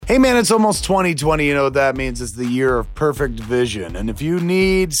Hey man, it's almost 2020. You know what that means? It's the year of perfect vision. And if you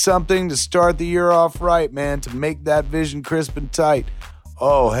need something to start the year off right, man, to make that vision crisp and tight,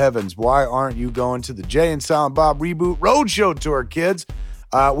 oh heavens, why aren't you going to the Jay and Silent Bob Reboot Roadshow Tour, kids?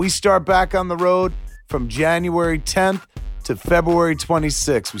 We start back on the road from January 10th to February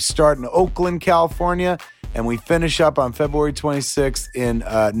 26th. We start in Oakland, California, and we finish up on February 26th in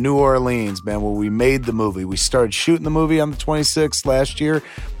New Orleans, man, where we made the movie. We started shooting the movie on the 26th last year,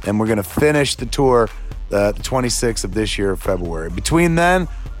 and we're going to finish the tour the 26th of this year, February. Between then,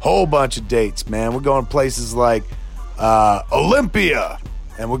 whole bunch of dates, man. We're going to places like Olympia,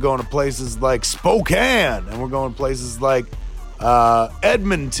 and we're going to places like Spokane, and we're going to places like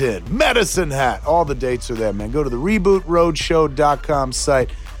Edmonton, Medicine Hat. All the dates are there, man. Go to the RebootRoadshow.com site.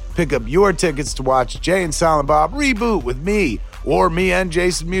 Pick up your tickets to watch Jay and Silent Bob Reboot with me or me and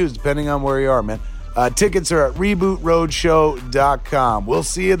Jason Mewes, depending on where you are, man. Tickets are at RebootRoadshow.com. We'll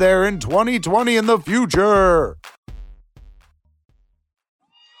see you there in 2020 in the future.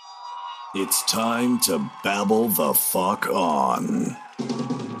 It's time to babble the fuck on.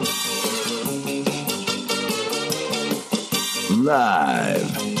 Live,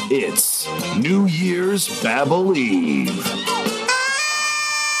 it's New Year's Babble Eve.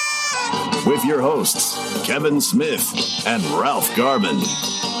 With your hosts, Kevin Smith and Ralph Garman.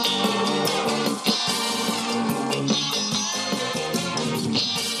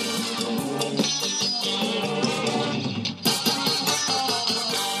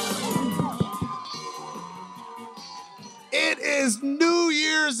 It is New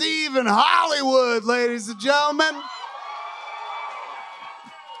Year's Eve in Hollywood, ladies and gentlemen.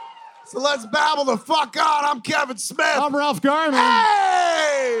 So let's babble the fuck on. I'm Kevin Smith. I'm Ralph Garman.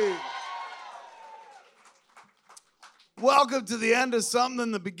 Hey! Welcome to the end of something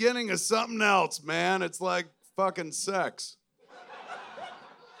and the beginning of something else, man. It's like fucking sex.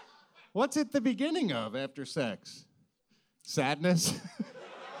 What's at the beginning of after sex? Sadness?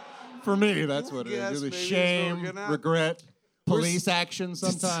 For me, that's what it is. Really shame, regret, police action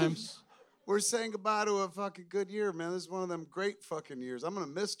sometimes. We're saying goodbye to a fucking good year, man. This is one of them great fucking years. I'm going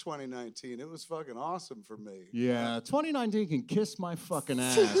to miss 2019. It was fucking awesome for me. Yeah, 2019 can kiss my fucking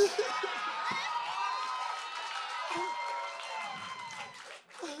ass.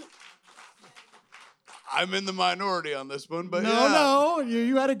 I'm in the minority on this one, but No,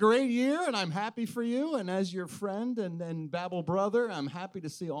 you had a great year, and I'm happy for you. And as your friend and Babble brother, I'm happy to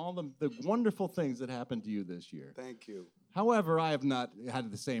see all the wonderful things that happened to you this year. Thank you. However, I have not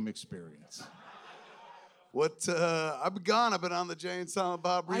had the same experience. I've been gone. I've been on the Jay and Silent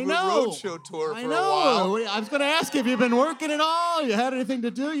Bob Reboot Roadshow tour for a a while. I was going to ask you, have you been working at all? You had anything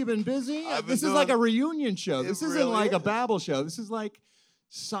to do? You've been busy? This is like a reunion show. This isn't like a Babble show. This is like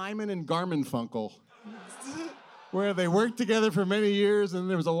Simon and Garfunkel, where they worked together for many years, and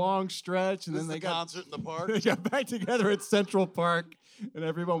there was a long stretch, and then they got concert in the park. They got back together at Central Park, and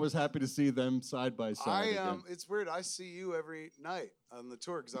everyone was happy to see them side by side. Again. It's weird. I see you every night on the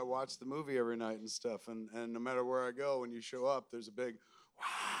tour because I watch the movie every night and stuff. And no matter where I go, when you show up, there's a big wah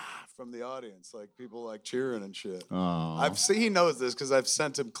from the audience, like people like cheering and shit. He knows this because I've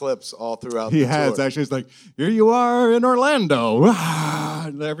sent him clips all throughout. He the has tour. actually. It's like, here you are in Orlando.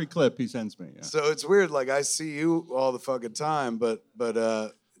 Every clip he sends me. Yeah. So it's weird. Like I see you all the fucking time, but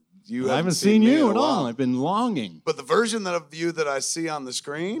you I haven't seen me you in at a all. while. I've been longing. But the version of you that I see on the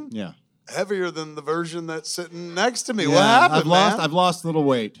screen, heavier than the version that's sitting next to me. Yeah, What happened, man? I've lost a little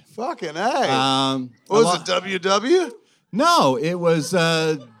weight. Fucking A. What was it, WW? No, it was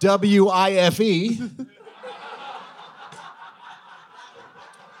WIFE.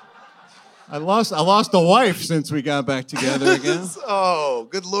 I lost a wife since we got back together again. Oh,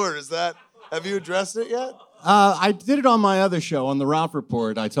 good Lord. Have you addressed it yet? I did it on my other show, on the Ralph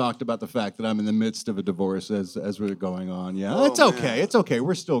Report. I talked about the fact that I'm in the midst of a divorce as we're going on. Yeah, Oh, it's okay. man. It's okay.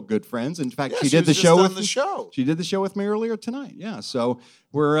 We're still good friends. In fact, Yeah, she she did was the just show on with the show. She did the show with me earlier tonight. Yeah, so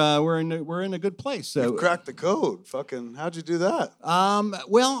we're in a good place. So You cracked the code. Fucking, how'd you do that?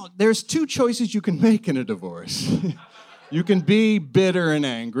 well, there's two choices you can make in a divorce. You can be bitter and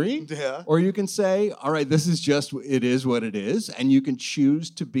angry, or you can say, all right, this is just, it is what it is, and you can choose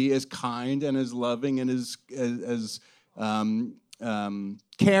to be as kind and as loving and as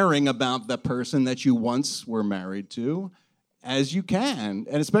caring about the person that you once were married to as you can,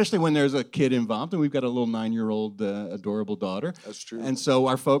 and especially when there's a kid involved, and we've got a little 9-year-old adorable daughter. That's true. And so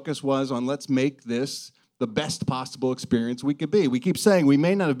our focus was on let's make this the best possible experience we could be. We keep saying we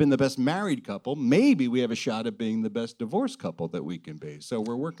may not have been the best married couple. Maybe we have a shot at being the best divorced couple that we can be. So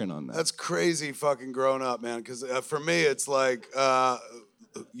we're working on that. That's crazy fucking grown up, man. Because for me, it's like,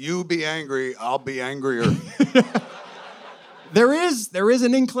 you be angry, I'll be angrier. there is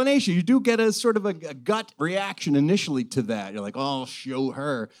an inclination. You do get a sort of a gut reaction initially to that. You're like, oh, I'll show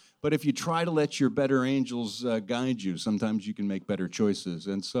her. But if you try to let your better angels guide you, sometimes you can make better choices.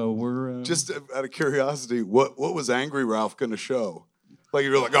 And so we're... Just out of curiosity, what was Angry Ralph going to show? Like,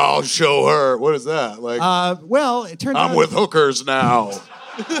 you were like, oh, I'll show her. What is that? Like, well, it turned out... I'm with hookers now.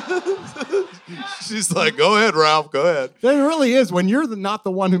 She's like, go ahead, Ralph, go ahead. There really is. When you're not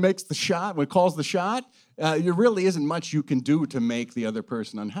the one who makes the shot, when calls the shot, there really isn't much you can do to make the other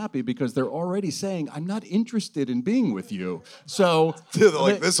person unhappy because they're already saying, I'm not interested in being with you. So...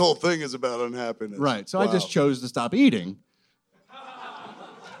 like, this whole thing is about unhappiness. Right. So I just chose to stop eating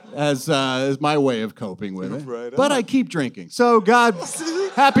as my way of coping with it. Right but on. I keep drinking. So, God,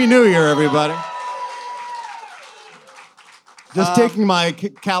 Happy New Year, everybody. Just taking my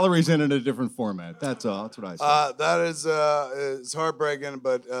calories in a different format. That's all. That's what I say. That is it's heartbreaking,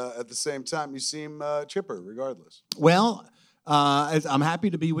 but at the same time, you seem chipper regardless. Well, I'm happy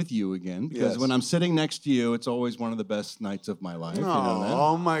to be with you again because Yes. when I'm sitting next to you, it's always one of the best nights of my life. You know that?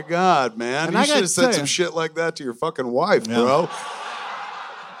 Oh my God, man! And you I should gotta have said say- some shit like that to your fucking wife, Yeah. bro.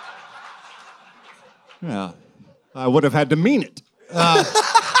 Yeah. I would have had to mean it.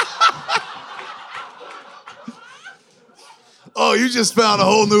 Oh, you just found a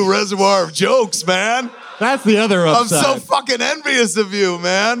whole new reservoir of jokes, man. That's the other I'm upside. so fucking envious of you,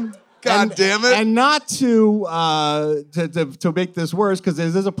 man. God damn it. And not to make this worse, because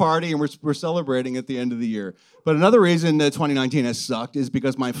this is a party and we're celebrating at the end of the year. But another reason that 2019 has sucked is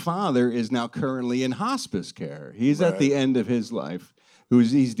because my father is now currently in hospice care. He's at the end of his life.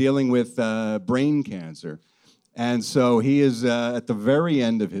 He's dealing with brain cancer. And so he is at the very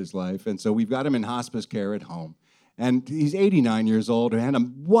end of his life. And so we've got him in hospice care at home. And he's 89 years old and had a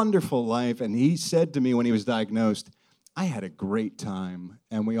wonderful life. And he said to me when he was diagnosed, I had a great time,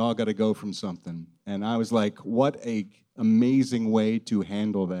 and we all got to go from something. And I was like, what a amazing way to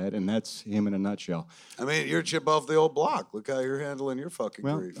handle that. And that's him in a nutshell. I mean, you're a chip off the old block. Look how you're handling your fucking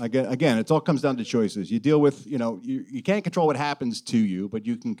Well, grief. again, it all comes down to choices. You deal with, you can't control what happens to you, but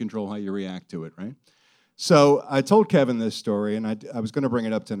you can control how you react to it, right? So I told Kevin this story, and I was going to bring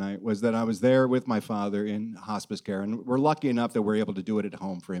it up tonight, was that I was there with my father in hospice care, and we're lucky enough that we're able to do it at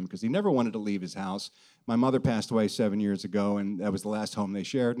home for him because he never wanted to leave his house. My mother passed away 7 years ago, and that was the last home they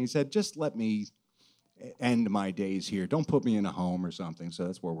shared, and he said, just let me end my days here. Don't put me in a home or something, so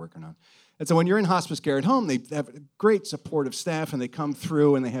that's what we're working on. And so when you're in hospice care at home, they have great supportive staff, and they come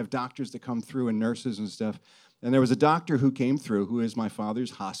through, and they have doctors that come through and nurses and stuff. And there was a doctor who came through who is my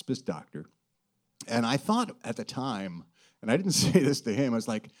father's hospice doctor. And I thought at the time, and I didn't say this to him, I was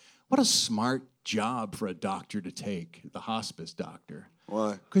like, what a smart job for a doctor to take, the hospice doctor.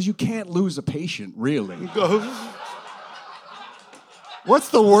 Why? Because you can't lose a patient, really. What's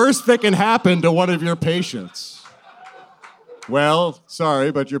the worst that can happen to one of your patients? Well,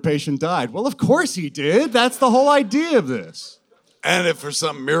 sorry, but your patient died. Well, of course he did. That's the whole idea of this. And if for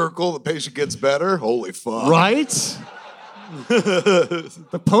some miracle the patient gets better, holy fuck. Right?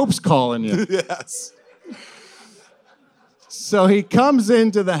 The Pope's calling you. Yes. So he comes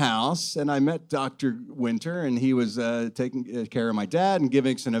into the house, and I met Dr. Winter, and he was taking care of my dad and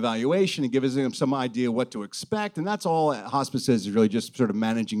giving us an evaluation and giving him some idea what to expect. And that's all hospice is really just sort of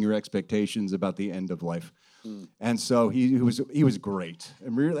managing your expectations about the end of life. And so he was great.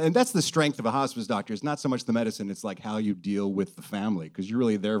 And that's the strength of a hospice doctor. It's not so much the medicine, it's like how you deal with the family, because you're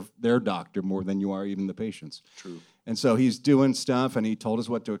really their doctor more than you are even the patients. True. And so he's doing stuff, and he told us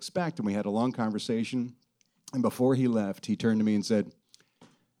what to expect, and we had a long conversation. And before he left, he turned to me and said,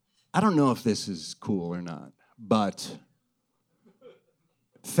 I don't know if this is cool or not, but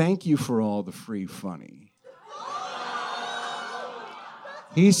thank you for all the free funny.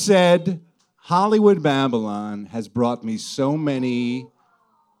 He said, Hollywood Babylon has brought me so many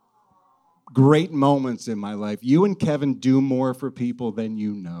great moments in my life. You and Kevin do more for people than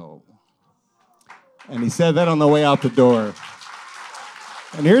you know. And he said that on the way out the door.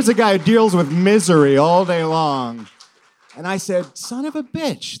 And here's a guy who deals with misery all day long. And I said, son of a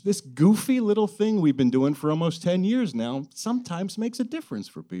bitch, this goofy little thing we've been doing for almost 10 years now sometimes makes a difference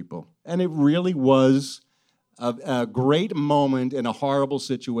for people. And it really was a great moment in a horrible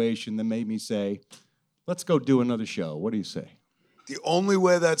situation that made me say, let's go do another show. What do you say? The only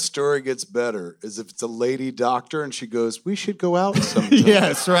way that story gets better is if it's a lady doctor and she goes, we should go out sometime.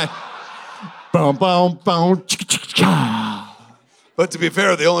 Yes, right. Boom, boom, boom, chicka-chicka. But to be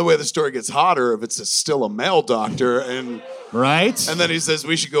fair, the only way the story gets hotter if it's still a male doctor and Right? and then he says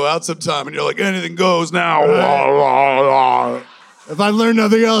we should go out sometime and you're like anything goes now. Right. If I learn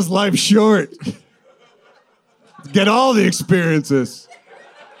nothing else, life's short. Get all the experiences.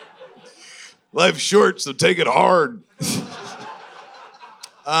 Life's short, so take it hard.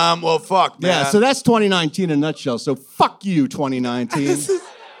 Well, fuck, man. Yeah, so that's 2019 in a nutshell. So fuck you, 2019.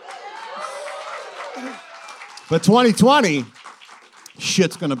 But 2020,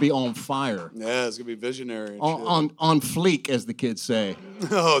 shit's gonna be on fire. Yeah, it's gonna be visionary. And on fleek, as the kids say.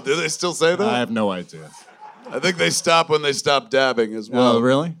 Oh, do they still say that? I have no idea. I think they stop when they stop dabbing as well. Oh,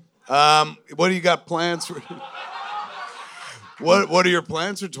 really? What do you got plans for? What are your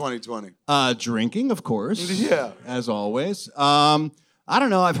plans for 2020? Drinking, of course. Yeah. As always. I don't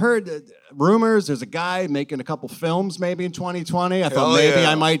know. I've heard rumors. There's a guy making a couple films maybe in 2020. I thought maybe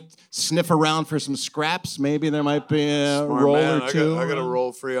I might sniff around for some scraps. Maybe there might be a role or two. I got a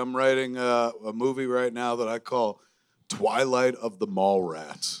role for you. I'm writing a movie right now that I call Twilight of the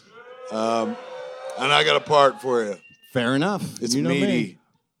Mallrats. And I got a part for you. Fair enough. It's meaty.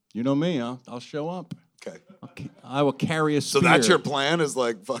 You know me. I'll show up. Okay. I will carry a spear. So that's your plan, is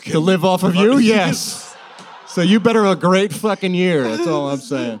like fucking... To live off of you? Yes. So you better have a great fucking year. That's all I'm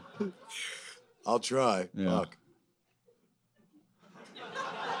saying. I'll try. Yeah. Fuck.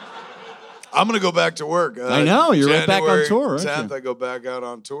 I'm going to go back to work. I know. You're right back on tour, aren't 10th, you? I go back out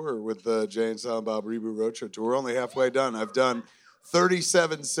on tour with the Jay and Silent Bob Reboot Roadshow tour. We're only halfway done. I've done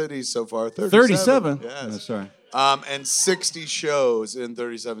 37 cities so far. 37? Yes. Oh, sorry. And 60 shows in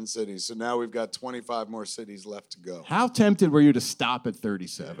 37 cities. So now we've got 25 more cities left to go. How tempted were you to stop at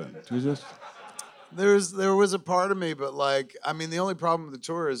 37? There was a part of me, but like, I mean, the only problem with the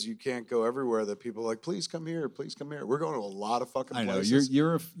tour is you can't go everywhere that people are like, please come here, please come here. We're going to a lot of fucking places. I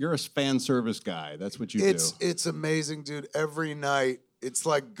know, you're a fan service guy. That's what you do. It's amazing, dude. Every night, it's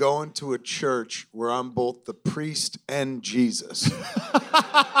like going to a church where I'm both the priest and Jesus.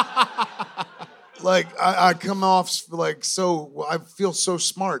 Like, I come off like so, I feel so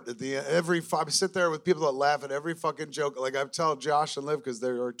smart at the end. I sit there with people that laugh at every fucking joke. Like, I tell Josh and Liv, because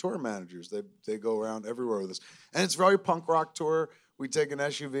they're our tour managers. They go around everywhere with us. And it's a very punk rock tour. We take an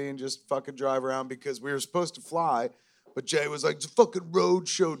SUV and just fucking drive around because we were supposed to fly. But Jay was like, it's a fucking road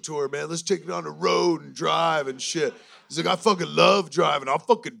show tour, man. Let's take it on the road and drive and shit. He's like, I fucking love driving. I'll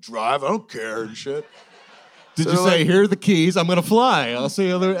fucking drive. I don't care and shit. Did you say, here are the keys, I'm going to fly. I'll see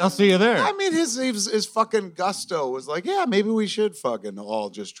you there. I mean, his fucking gusto was like, yeah, maybe we should fucking all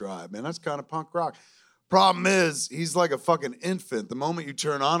just drive, man. That's kind of punk rock. Problem is, he's like a fucking infant. The moment you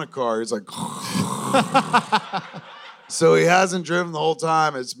turn on a car, he's like... So he hasn't driven the whole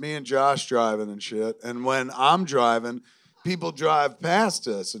time. It's me and Josh driving and shit. And when I'm driving, people drive past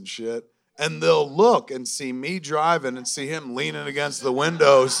us and shit. And they'll look and see me driving and see him leaning against the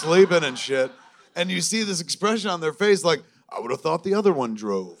window, sleeping and shit. And you see this expression on their face like, I would have thought the other one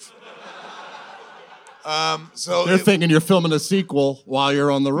drove. So they're thinking you're filming a sequel while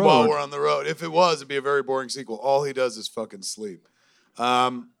you're on the road. While we're on the road. If it was, it'd be a very boring sequel. All he does is fucking sleep.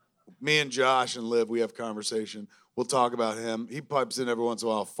 Me and Josh and Liv, we have conversation. We'll talk about him. He pipes in every once in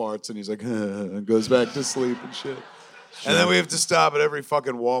a while, farts, and he's like, and goes back to sleep and shit. Sure. And then we have to stop at every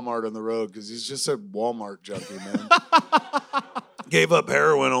fucking Walmart on the road because he's just a Walmart junkie, man. Gave up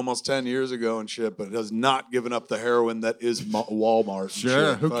heroin almost 10 years ago and shit, but has not given up the heroin that is Walmart.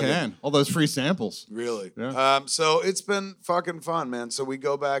 Sure, who can? All those free samples. Really? Yeah. So it's been fucking fun, man. So we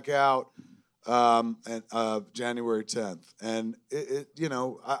go back out January 10th. And,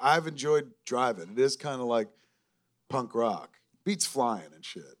 I've enjoyed driving. It is kind of like punk rock. Beats flying and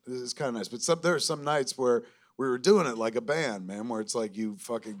shit. It's kind of nice. But there are some nights where we were doing it like a band, man, where it's like you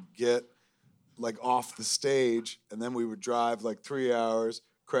fucking get like off the stage, and then we would drive like 3 hours,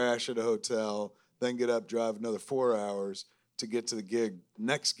 crash at a hotel, then get up, drive another 4 hours to get to the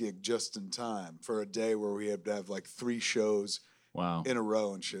next gig just in time for a day where we had to have like 3 shows in a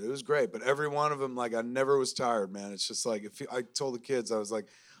row and shit. It was great, but every one of them, like I never was tired, man. It's just like, I told the kids, I was like,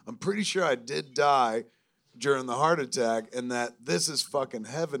 I'm pretty sure I did die during the heart attack, and that this is fucking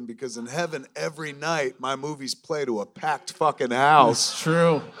heaven, because in heaven every night my movies play to a packed fucking house. That's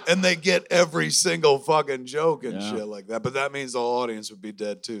true. And they get every single fucking joke and shit like that. But that means the whole audience would be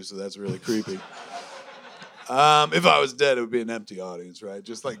dead too, so that's really creepy. If I was dead, it would be an empty audience, right?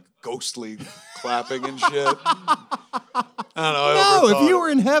 Just like ghostly clapping and shit. I don't know. No, if you were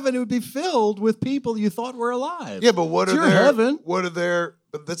in heaven, it would be filled with people you thought were alive. Yeah, but what it's are your their heaven? What are their?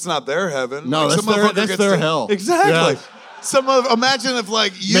 But that's not their heaven. No, like, that's their hell. Exactly. Yeah. Imagine if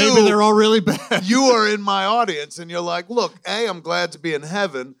like you. Maybe they're all really bad. You are in my audience, and you're like, look, A, I'm glad to be in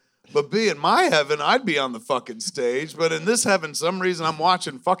heaven. But B, in my heaven, I'd be on the fucking stage. But in this heaven, some reason I'm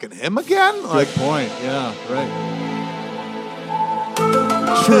watching fucking him again? Like, good point. Yeah, right.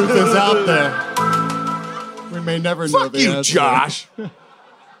 Truth is out there. We may never know Fuck the you, answer. Josh.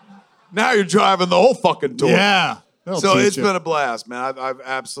 Now you're driving the whole fucking tour. Yeah. So it's been a blast, man. I've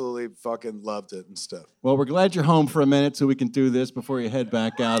absolutely fucking loved it and stuff. Well, we're glad you're home for a minute so we can do this before you head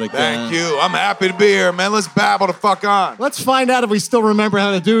back out again. Thank you. I'm happy to be here, man. Let's babble the fuck on. Let's find out if we still remember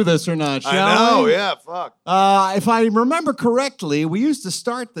how to do this or not, shall we? I know, yeah, fuck. If I remember correctly, we used to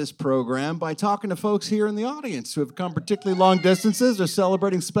start this program by talking to folks here in the audience who have come particularly long distances or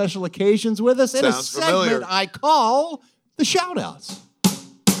celebrating special occasions with us in a segment familiar. I call the Shout-Outs.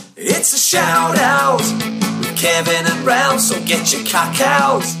 It's a shout-out with Kevin and Ralph, so get your cock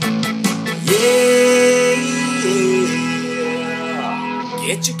out. Yeah,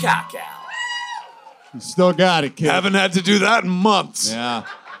 get your cock out. You still got it, kid. Haven't had to do that in months. Yeah.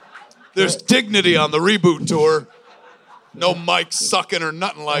 There's dignity on the reboot tour. No mic sucking or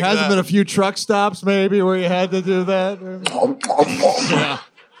nothing like that. Hasn't been a few truck stops maybe where you had to do that? Yeah.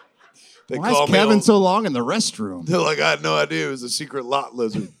 Why is Kevin so long in the restroom? They're like, I had no idea it was a secret lot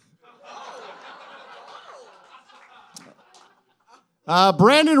lizard.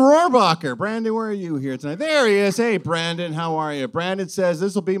 Brandon Rohrbacher. Brandon, where are you here tonight? There he is. Hey, Brandon, how are you? Brandon says,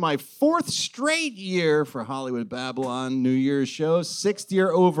 this will be my 4th straight year for Hollywood Babylon New Year's shows, 6th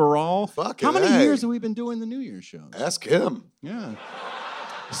year overall. How many years have we been doing the New Year's shows? Ask him. Yeah.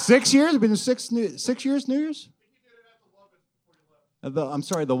 6 years? Been 6 years New Year's? I'm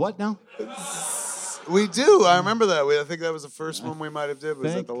sorry, the what now? We do. I remember that. I think that was the first one we might have did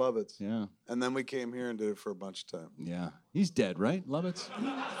was at the Lovitz. Yeah. And then we came here and did it for a bunch of time. Yeah. He's dead, right, Lovitz?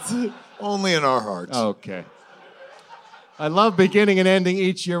 Only in our hearts. Okay. I love beginning and ending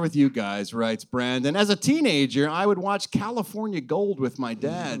each year with you guys, writes Brandon. As a teenager, I would watch California Gold with my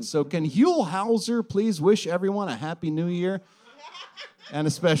dad. So can Huell Hauser please wish everyone a happy new year? And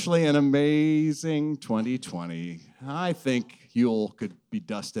especially an amazing 2020. I think Huell could be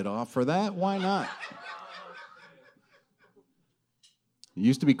dusted off for that. Why not? It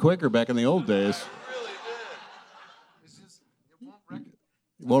used to be quicker back in the old days. It really did.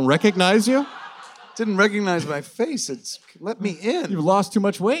 It won't recognize you? Didn't recognize my face. It's let me in. You've lost too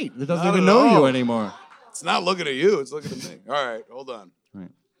much weight. It doesn't even know you anymore. It's not looking at you. It's looking at me. All right, hold on.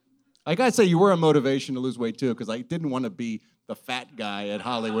 Right. I got to say, you were a motivation to lose weight, too, because I didn't want to be the fat guy at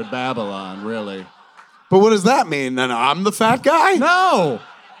Hollywood Babylon, really. But what does that mean? Then I'm the fat guy? No!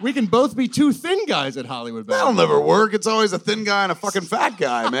 We can both be 2 thin guys at Hollywood Babylon. That'll never work. It's always a thin guy and a fucking fat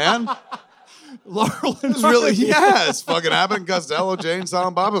guy, man. Laurel and It's really, yes. Fucking Abbott and Costello, Jane,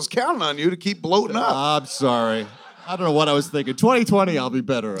 Silent Bob. I was counting on you to keep bloating up. I'm sorry. I don't know what I was thinking. 2020, I'll be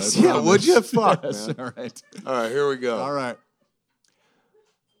better. Yeah, would you? Fuck, yes, man. all right. All right, here we go. All right.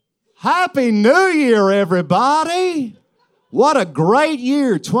 Happy New Year, everybody. What a great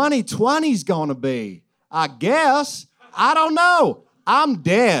year 2020's going to be. I guess. I don't know. I'm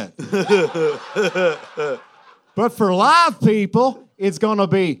dead. But for live people, it's going to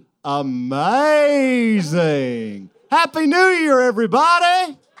be amazing. Happy New Year,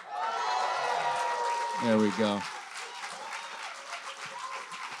 everybody. There we go.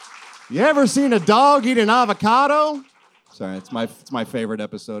 You ever seen a dog eat an avocado? Sorry, it's my favorite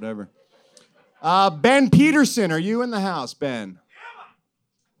episode ever. Ben Peterson, are you in the house, Ben?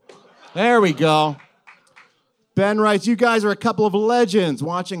 There we go. Ben writes, you guys are a couple of legends.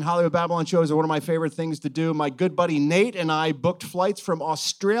 Watching Hollywood Babylon shows are one of my favorite things to do. My good buddy Nate and I booked flights from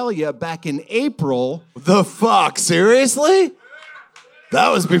Australia back in April. The fuck? Seriously? That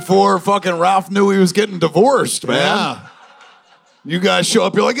was before fucking Ralph knew he was getting divorced, man. Yeah. You guys show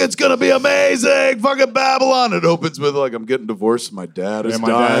up, you're like, it's gonna be amazing, fucking Babylon. It opens with like, I'm getting divorced, my dad is dying.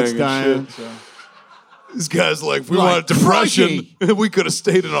 Dad's dying. Shit. So. This guy's like, if we wanted depression, we could have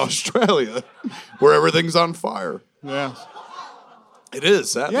stayed in Australia where everything's on fire. Yeah. It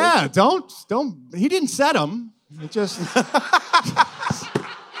is, sadly. Yeah, don't, he didn't set him. It just,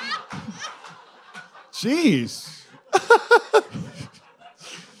 jeez.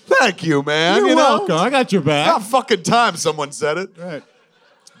 Thank you, man. You're you welcome. know? I got your back. About fucking time someone said it. Right.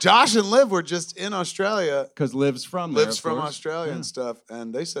 Josh and Liv were just in Australia. Because Liv's from there, Liv's from Australia and stuff,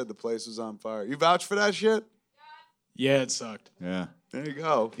 and they said the place was on fire. You vouch for that shit? Yeah, it sucked. Yeah. There you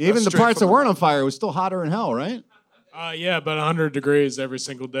go. Even the parts that weren't on fire, it was still hotter than hell, right? Yeah, about 100 degrees every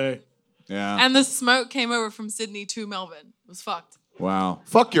single day. Yeah. And the smoke came over from Sydney to Melbourne. It was fucked. Wow.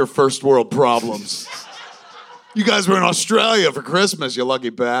 Fuck your first world problems. You guys were in Australia for Christmas, you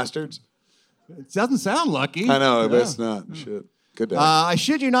lucky bastards. It doesn't sound lucky. I know, but it's not. Shit. Good day. I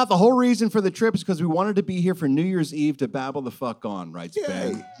shit you not, the whole reason for the trip is because we wanted to be here for New Year's Eve to babble the fuck on, writes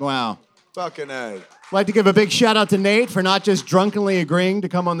Ben. Wow. Fucking A. I'd like to give a big shout out to Nate for not just drunkenly agreeing to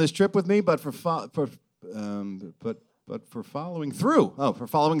come on this trip with me, but for following through. Oh, for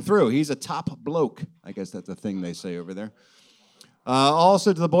following through. He's a top bloke. I guess that's a thing they say over there.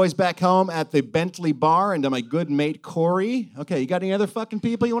 Also to the boys back home at the Bentley Bar and to my good mate Corey. Okay, you got any other fucking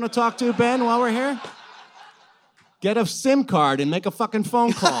people you want to talk to, Ben, while we're here? Get a SIM card and make a fucking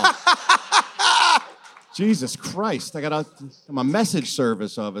phone call. Jesus Christ, I'm a message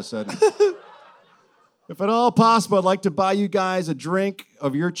service all of a sudden. If at all possible, I'd like to buy you guys a drink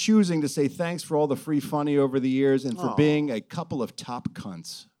of your choosing to say thanks for all the free funny over the years and for being a couple of top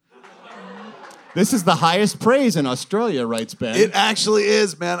cunts. This is the highest praise in Australia, writes Ben. It actually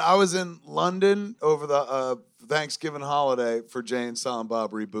is, man. I was in London over the Thanksgiving holiday for Jay and Silent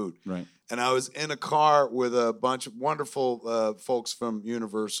Bob Reboot. Right. And I was in a car with a bunch of wonderful folks from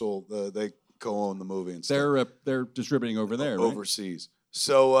Universal. They co-own the movie and stuff. They're distributing over there, right? Overseas.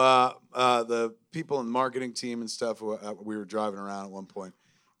 So the people in the marketing team and stuff, we were driving around at one point,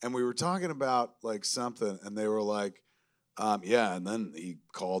 and we were talking about like something, and they were like, yeah, and then he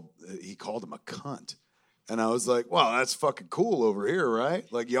called him a cunt. And I was like, well, that's fucking cool over here, right?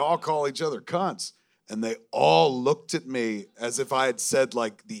 Like, y'all call each other cunts. And they all looked at me as if I had said,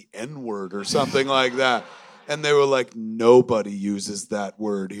 like, the N-word or something like that. And they were like, nobody uses that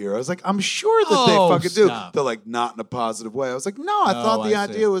word here. I was like, I'm sure that they fucking stop. do. They're like, not in a positive way. I was like, no, I thought the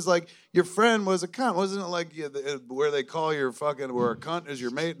idea was like, your friend was a cunt. Wasn't it like where they call your fucking, where a cunt is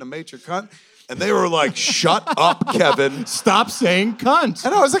your mate and a mate's your cunt? And they were like, shut up, Kevin. Stop saying cunt.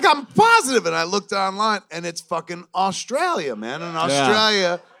 And I was like, I'm positive. And I looked online, and it's fucking Australia, man. In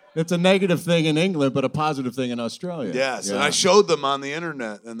Australia... It's a negative thing in England, but a positive thing in Australia. Yes, and I showed them on the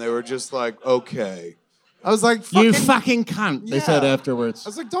internet, and they were just like, okay. I was like, you fucking cunt, they said afterwards. I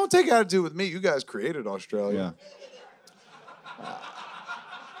was like, don't take attitude with me. You guys created Australia. Yeah.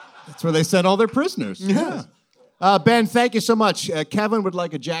 That's where they sent all their prisoners. Yeah. Ben, thank you so much. Kevin would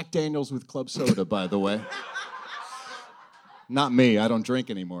like a Jack Daniels with club soda, by the way. Not me. I don't drink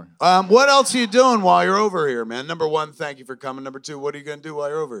anymore. What else are you doing while you're over here, man? Number one, thank you for coming. Number two, what are you going to do while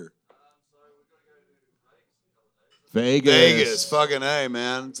you're over here? Vegas. Vegas. Fucking A,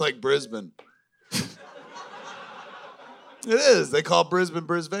 man. It's like Brisbane. It is. They call Brisbane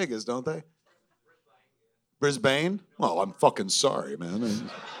Vegas, don't they? Brisbane? Well, I'm fucking sorry, man.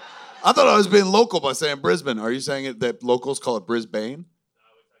 I thought I was being local by saying Brisbane. Are you saying it that locals call it Brisbane?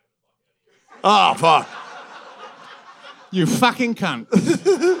 Oh, fuck. You fucking cunt.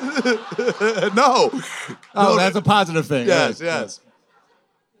 No. Oh, that's a positive thing. Yes.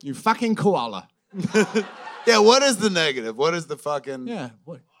 You fucking koala. Yeah, what is the negative? What is the fucking... Yeah,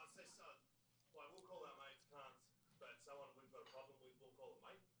 what?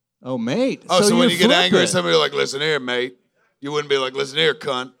 Oh, mate. Oh, so when you get angry, it. somebody like, listen here, mate. You wouldn't be like, listen here,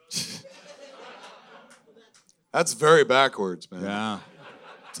 cunt. That's very backwards, man. Yeah.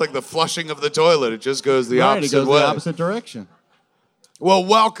 It's like the flushing of the toilet. It just goes the opposite it goes way. the opposite direction. Well,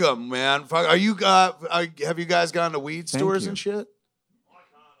 welcome, man. Are you? Have you guys gone to weed stores and shit?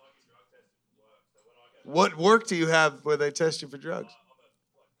 What work do you have where they test you for drugs?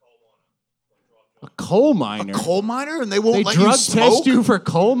 A coal miner. A coal miner, and they won't let you drug smoke? test you for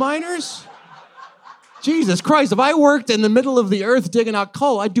coal miners? Jesus Christ! If I worked in the middle of the earth digging out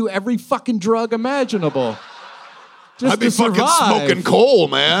coal, I'd do every fucking drug imaginable. Just I'd be to fucking survive. smoking coal,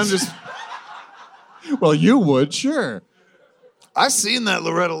 man. Well, you would, sure. I seen that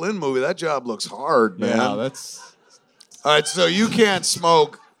Loretta Lynn movie. That job looks hard, man. Yeah, that's... All right, so you can't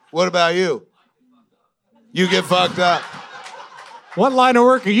smoke. What about you? You get fucked up. What line of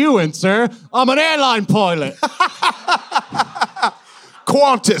work are you in, sir? I'm an airline pilot.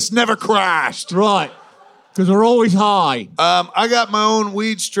 Qantas never crashed. Right, because we're always high. I got my own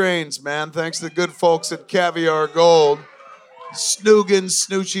weed strains, man, thanks to the good folks at Caviar Gold. Snoogans,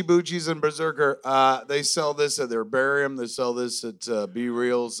 Snoochie Boochies, and Berserker. They sell this at their Herbarium. They sell this at Be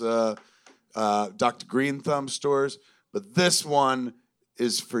Real's Dr. Green Thumb stores. But this one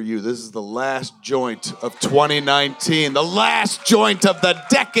is for you. This is the last joint of 2019. The last joint of the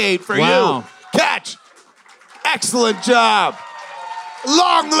decade for you. Catch. Excellent job.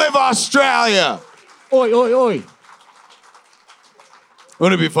 Long live Australia. Oi, oi, oi.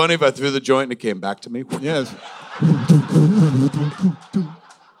 Wouldn't it be funny if I threw the joint and it came back to me? Yes.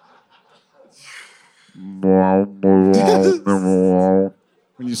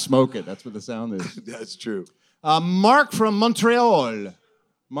 When you smoke it, that's what the sound is. That's true. Mark from Montreal.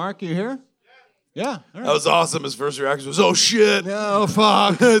 Mark, you here? Yeah. All right. That was awesome. His first reaction was, oh, shit. Oh,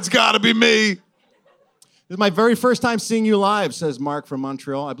 fuck. It's got to be me. This is my very first time seeing you live, says Mark from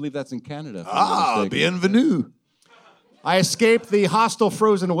Montreal. I believe that's in Canada. Bienvenue. I escaped the hostile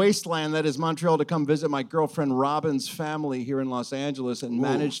frozen wasteland that is Montreal to come visit my girlfriend Robin's family here in Los Angeles and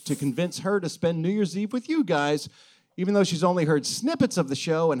managed to convince her to spend New Year's Eve with you guys, even though she's only heard snippets of the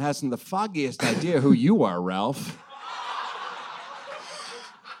show and hasn't the foggiest idea who you are, Ralph.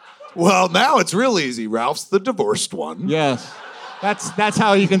 Well, now it's real easy. Ralph's the divorced one. Yes. That's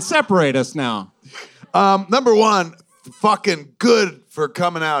how you can separate us now. Number one, fucking good for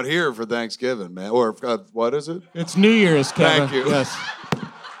coming out here for Thanksgiving, man. Or what is it? It's New Year's, Kevin. Thank you. Yes.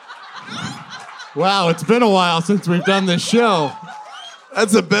 Wow, it's been a while since we've done this show.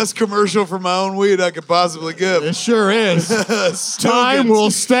 That's the best commercial for my own weed I could possibly give. It sure is. Time Snoogans.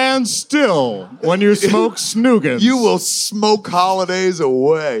 will stand still when you smoke Snoogans. You will smoke holidays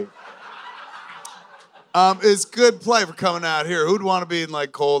away. It's good play for coming out here. Who'd want to be in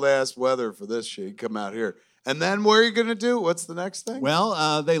like cold ass weather for this shit? Come out here. And then what are you gonna do? What's the next thing?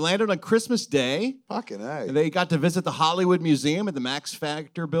 Well, they landed on Christmas Day. Fucking A. They got to visit the Hollywood Museum at the Max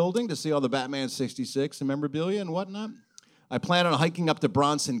Factor building to see all the Batman 66 and memorabilia and whatnot. I plan on hiking up to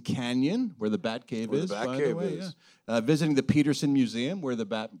Bronson Canyon, where the Batcave is, by the way. Yeah. Visiting the Peterson Museum, where the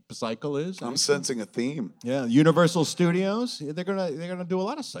Bat-Cycle is. I'm sensing a theme. Yeah, Universal Studios. They're gonna do a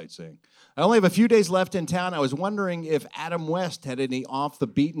lot of sightseeing. I only have a few days left in town. I was wondering if Adam West had any off the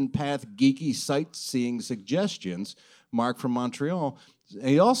beaten path geeky sightseeing suggestions. Mark from Montreal.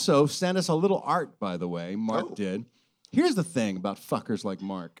 He also sent us a little art, by the way. Mark did. Here's the thing about fuckers like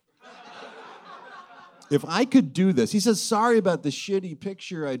Mark. If I could do this, he says, sorry about the shitty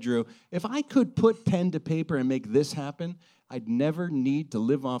picture I drew. If I could put pen to paper and make this happen, I'd never need to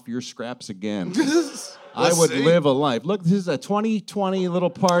live off your scraps again. I would live a life. Look, this is a 2020 little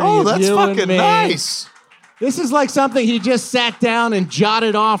party Oh, of that's you fucking and me. nice. This is like something he just sat down and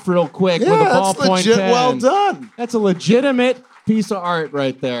jotted off real quick with a Yeah, ballpoint that's legit pen. well done. That's a legitimate piece of art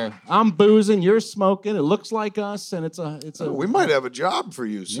right there. I'm boozing, you're smoking. It looks like us, and it's a. We might have a job for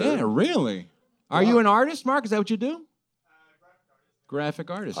you, sir. Yeah, really. Are you an artist, Mark? Is that what you do? Graphic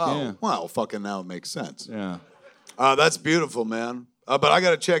artist. Oh, Yeah. well, fucking now it makes sense. Yeah. That's beautiful, man. But I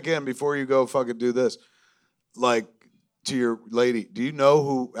got to check in before you go fucking do this. Like, to your lady, do you know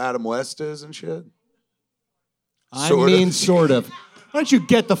who Adam West is and shit? Sort of. Why don't you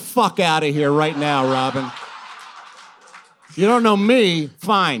get the fuck out of here right now, Robin? You don't know me?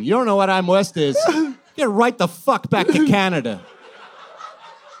 Fine. You don't know what Adam West is? Get right the fuck back to Canada.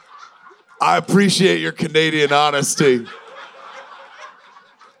 I appreciate your Canadian honesty.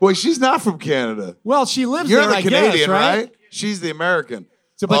 Wait, she's not from Canada. Well, she lives You're there, a I Canadian, guess, right? She's the American.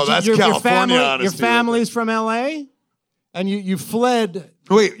 So, but that's your California honesty. Your family's from L.A.? And you fled.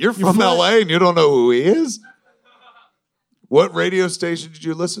 Wait, you're from fled- L.A. and you don't know who he is? What radio station did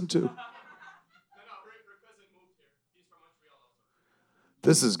you listen to?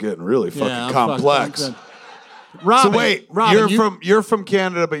 This is getting really fucking complex. Robin, So wait, Robin, you're from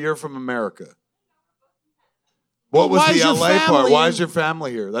Canada, but you're from America. What was why the is your LA part? family- Why is your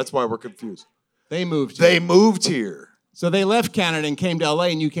family here? That's why we're confused. They moved here. They moved here. So they left Canada and came to L.A.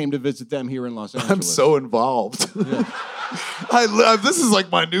 and you came to visit them here in Los Angeles. I'm so involved. This is like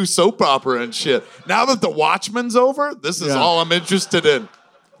my new soap opera and shit. Now that The Watchmen's over, this is all I'm interested in.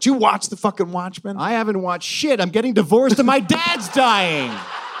 Did you watch the fucking Watchmen? I haven't watched shit. I'm getting divorced and my dad's dying.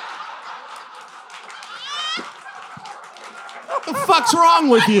 What the fuck's wrong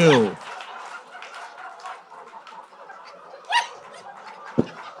with you?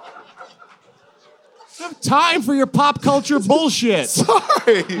 I have time for your pop culture bullshit.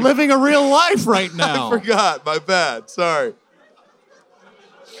 Sorry. Living a real life right now. I forgot. My bad. Sorry.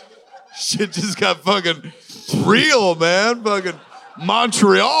 Shit just got fucking real, man. Fucking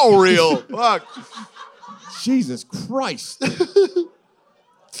Montreal real. Fuck. Jesus Christ.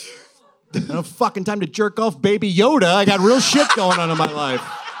 No fucking time to jerk off Baby Yoda. I got real shit going on in my life.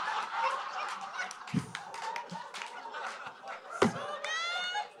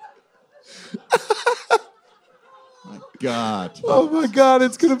 My God. Oh my God,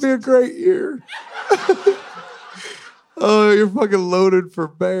 it's gonna be a great year. Oh, you're fucking loaded for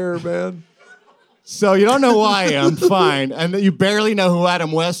bear, man. So you don't know who I am, fine. And you barely know who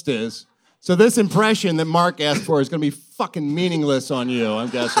Adam West is. So this impression that Mark asked for is going to be fucking meaningless on you, I'm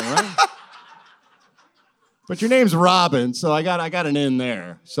guessing, right? But your name's Robin, so I got an in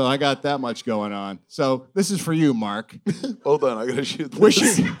there. So I got that much going on. So this is for you, Mark. Hold on, I gotta shoot this. Wish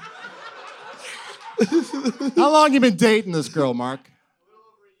you... How long you been dating this girl, Mark?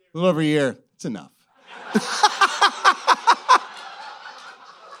 A little over a year. It's enough.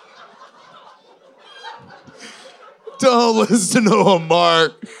 Don't listen to him,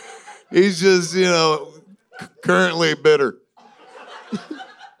 Mark. He's just, currently bitter.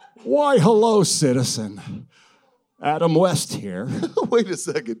 Why, hello, citizen. Adam West here. Wait a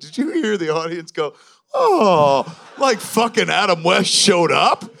second. Did you hear the audience go, oh, like fucking Adam West showed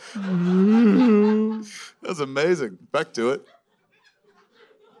up? That's amazing. Back to it.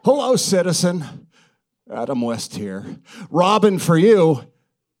 Hello, citizen. Adam West here. Robin for you.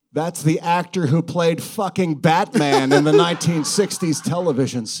 That's the actor who played fucking Batman in the 1960s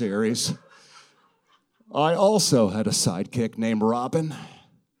television series. I also had a sidekick named Robin.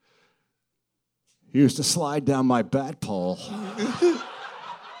 He used to slide down my bat pole.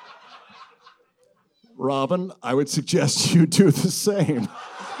 Robin, I would suggest you do the same.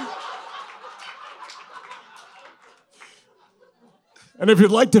 And if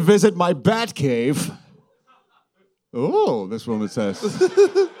you'd like to visit my bat cave, oh, this woman says,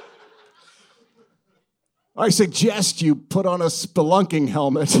 I suggest you put on a spelunking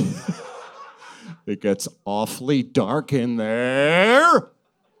helmet. It gets awfully dark in there.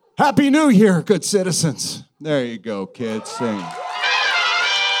 Happy New Year, good citizens. There you go, kids. Sing.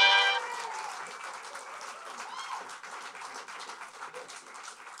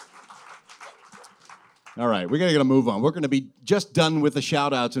 All right, we're going to move on. We're going to be just done with the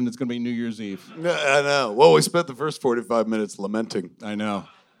shout-outs, and it's going to be New Year's Eve. I know. Well, we spent the first 45 minutes lamenting. I know.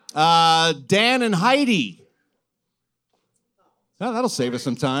 Dan and Heidi. Oh, that'll save us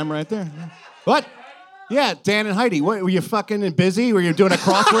some time right there. What? Yeah, Dan and Heidi. What, were you fucking busy? Were you doing a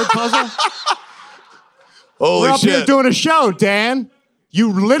crossword puzzle? Holy We're up shit. here doing a show, Dan.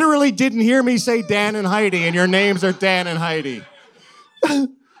 You literally didn't hear me say Dan and Heidi, and your names are Dan and Heidi.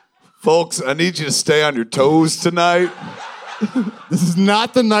 Folks, I need you to stay on your toes tonight. This is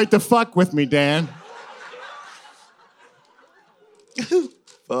not the night to fuck with me, Dan.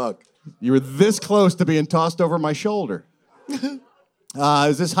 Fuck. You were this close to being tossed over my shoulder.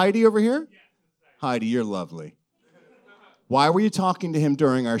 Is this Heidi over here? Heidi, you're lovely. Why were you talking to him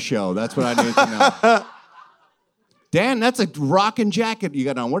during our show? That's what I need to know. Dan, that's a rockin' jacket you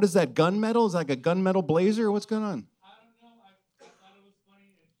got on. What is that, gunmetal? Is that like a gunmetal blazer? What's going on?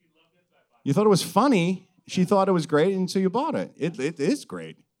 You thought it was funny. She thought it was great, and so you bought it. It is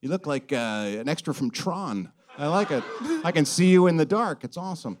great. You look like an extra from Tron. I like it. I can see you in the dark. It's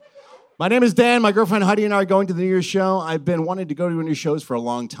awesome. My name is Dan. My girlfriend Heidi and I are going to the New Year's show. I've been wanting to go to New Year's shows for a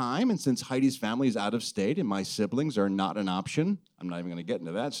long time, and since Heidi's family is out of state and my siblings are not an option, I'm not even going to get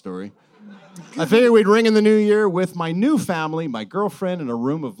into that story. I figured we'd ring in the new year with my new family, my girlfriend, and a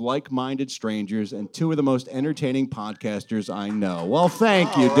room of like-minded strangers, and two of the most entertaining podcasters I know. Well,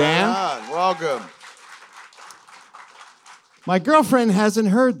 thank you, Dan. Right on. Welcome. My girlfriend hasn't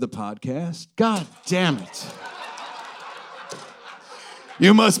heard the podcast. God damn it.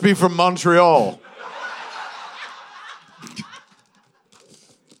 You must be from Montreal.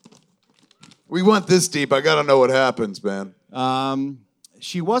 We went this deep. I got to know what happens, man.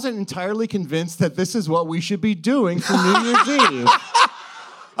 She wasn't entirely convinced that this is what we should be doing for New Year's Eve.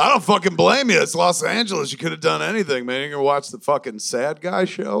 I don't fucking blame you. It's Los Angeles. You could have done anything, man. You're going to watch the fucking sad guy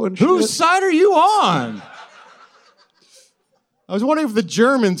show and shit. Whose side are you on? I was wondering if the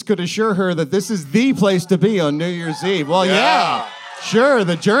Germans could assure her that this is the place to be on New Year's Eve. Well, yeah. Sure,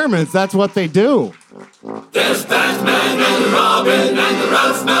 the Germans, that's what they do. There's Batman and Robin and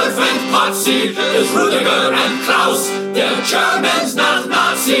Ralph, Melf and Potsy. There's Rudiger and Klaus. They're Germans, not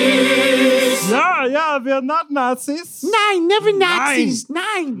Nazis. Yeah, we're not Nazis. Nine, never Nazis.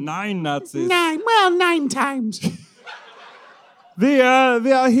 Nine. 9 Nazis. 9. Well, 9 times. We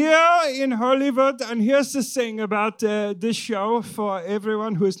are here in Hollywood, and here's the thing about this show for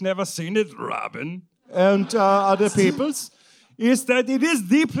everyone who has never seen it, Robin and other peoples, is that it is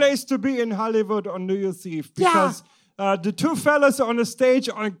the place to be in Hollywood on New Year's Eve because the two fellas on the stage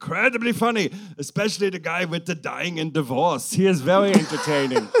are incredibly funny, especially the guy with the dying and divorce. He is very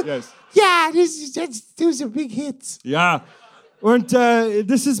entertaining. Yes. Yeah, those are big hits. Yeah. And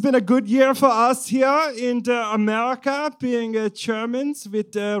this has been a good year for us here in America, being Germans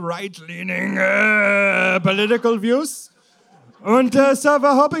with right-leaning political views. And so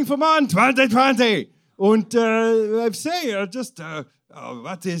we're hoping for more in 2020. And I say,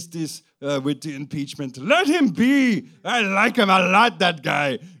 what is this with the impeachment? Let him be. I like him a lot, that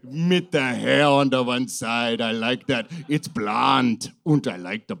guy. With the hair on the one side, I like that. It's blonde. And I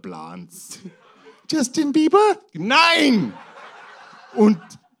like the blondes. Justin Bieber? 9! Und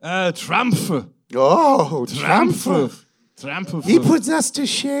Trump. Oh, Trump. He puts us to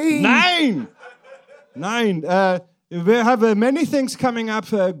shame. 9. We have many things coming up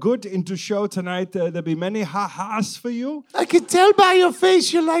good into show tonight. There'll be many ha-has for you. I could tell by your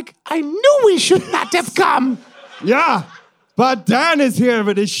face you're like, I knew we should not have come. Yeah, but Dan is here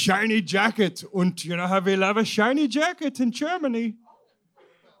with his shiny jacket. And you know how we love a shiny jacket in Germany?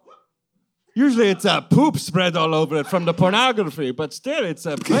 Usually it's a poop spread all over it from the pornography, but still it's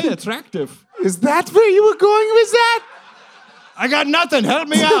very attractive. Is that where you were going with that? I got nothing. Help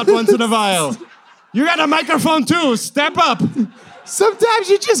me out once in a while. You got a microphone too. Step up. Sometimes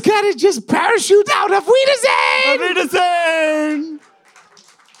you just gotta parachute out. Auf Wiedersehen! Auf Wiedersehen!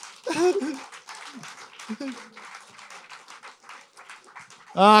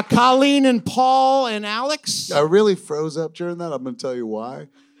 Colleen and Paul and Alex. I really froze up during that. I'm going to tell you why.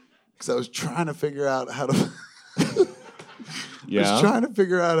 Because I was trying to figure out how to... I was trying to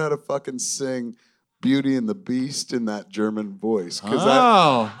figure out how to fucking sing Beauty and the Beast in that German voice. Because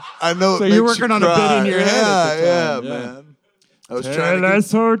I know so it you're makes working you on a cry. bit in your head at the time. Man. I was trying to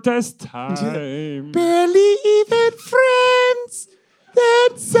Let's hold this time. Barely even friends.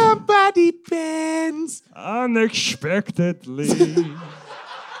 Then somebody bends. Unexpectedly.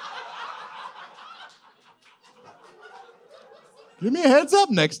 Give me a heads up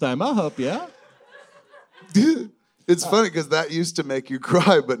next time. I'll help you out. Dude, it's funny because that used to make you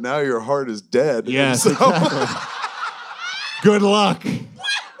cry, but now your heart is dead. Yes, And so exactly. Good luck.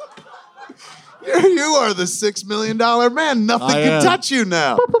 you are the $6 million man. Nothing can touch you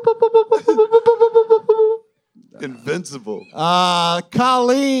now. Invincible.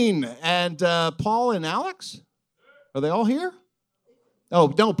 Colleen and Paul and Alex? Are they all here?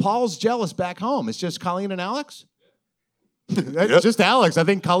 Oh, no, Paul's jealous back home. It's just Colleen and Alex? It's just Alex. I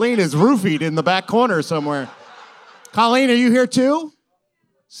think Colleen is roofied in the back corner somewhere. Colleen, are you here too?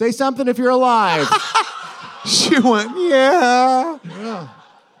 Say something if you're alive. She went, yeah.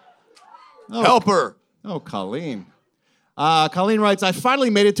 Oh. Help her. Oh, Colleen. Colleen writes, I finally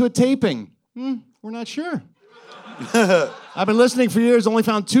made it to a taping. We're not sure. I've been listening for years, only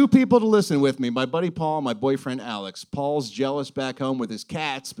found 2 people to listen with me, my buddy Paul and my boyfriend Alex. Paul's jealous back home with his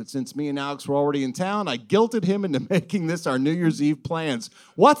cats, but since me and Alex were already in town, I guilted him into making this our New Year's Eve plans.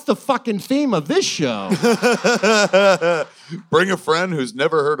 What's the fucking theme of this show? Bring a friend who's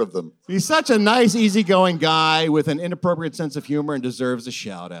never heard of them. He's such a nice, easygoing guy with an inappropriate sense of humor and deserves a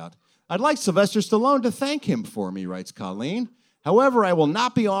shout out. I'd like Sylvester Stallone to thank him for me, writes Colleen. However, I will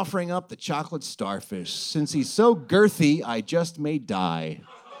not be offering up the chocolate starfish. Since he's so girthy, I just may die.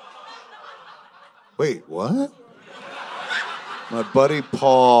 Wait, what? My buddy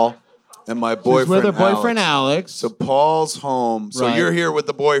Paul and my boyfriend She's with her boyfriend Alex. So Paul's home. So Right. you're here with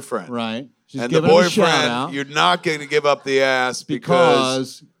the boyfriend. Right. She's And the giving him a shout boyfriend, out you're not going to give up the ass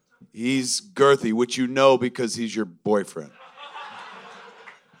because he's girthy, which you know because he's your boyfriend.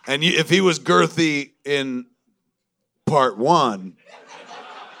 And if he was girthy in part 1,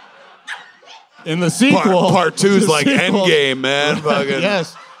 in the sequel. part 2 is the like sequel. Endgame, man. Fucking,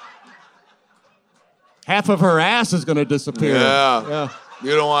 Yes. Half of her ass is going to disappear. Yeah.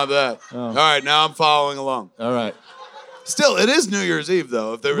 You don't want that. All right, now I'm following along. All right. Still, it is New Year's Eve,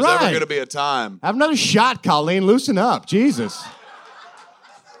 though. If there was ever Right. going to be a time. Have another shot, Colleen. Loosen up. Jesus.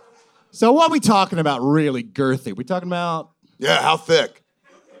 So what are we talking about really girthy? We talking about... Yeah, how thick?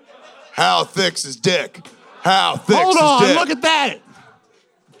 How thick's his dick? How thick's Hold his on, dick? look at that.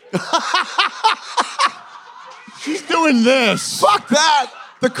 She's doing this. Fuck that!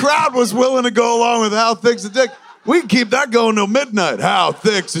 The crowd was willing to go along with how thick's his dick. We can keep that going till midnight. How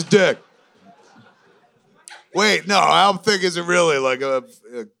thick's his dick? Wait, no, how thick is it really? Like a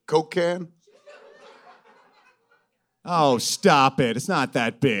Coke can? Oh, stop it. It's not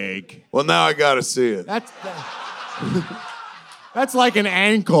that big. Well, now I gotta see it. That's like an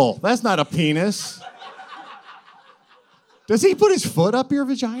ankle. That's not a penis. Does he put his foot up your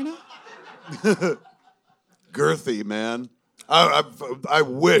vagina? Girthy, man. I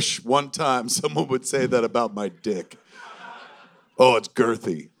wish one time someone would say that about my dick. Oh, it's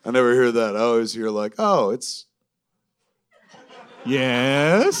girthy. I never hear that. I always hear like, oh, it's...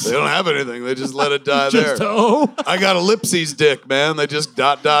 Yes. They don't have anything. They just let it die there. Just oh. I got a Lipsy's dick, man. They just ... me.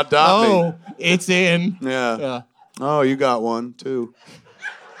 Oh, it's in. Yeah. Oh, you got one, too.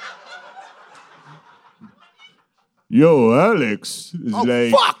 Yo, Alex is Oh,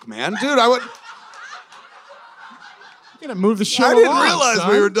 like... fuck, man. Dude, I would... You're going to move the show I didn't along, realize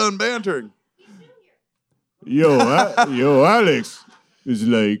son. we were done bantering. Yo, Alex is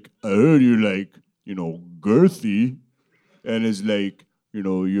like, I heard you like, girthy. And it's like,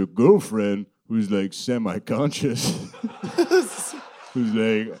 your girlfriend who's like semi-conscious. Who's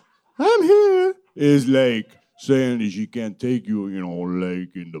like, I'm here. Is like saying that she can't take you,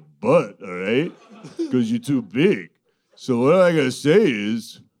 like in the butt, all right? Because you're too big. So what I gotta say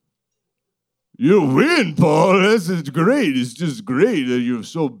is, you win, Paul. It's great. It's just great that you're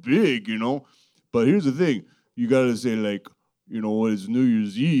so big, But here's the thing. You gotta say, like, it's New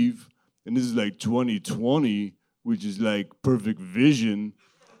Year's Eve, and this is like 2020, which is like perfect vision.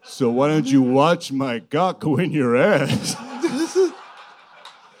 So why don't you watch my cock go in your ass? Happy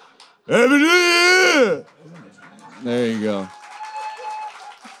New Year! There you go.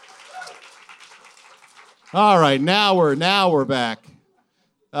 All right, now we're back.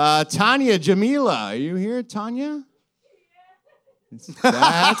 Tanya Jamila, are you here, Tanya?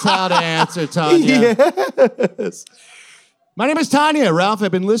 That's how to answer, Tanya. Yes. My name is Tanya. Ralph,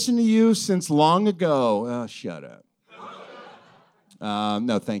 I've been listening to you since long ago. Oh, shut up.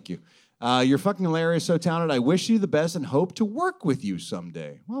 No, thank you. You're fucking hilarious, so talented. I wish you the best and hope to work with you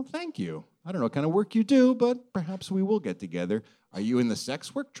someday. Well, thank you. I don't know what kind of work you do, but perhaps we will get together. Are you in the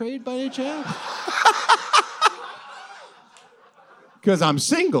sex work trade by any chance? Because I'm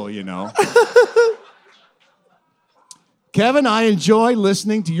single, you know. Kevin, I enjoy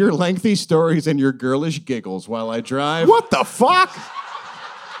listening to your lengthy stories and your girlish giggles while I drive. What the fuck?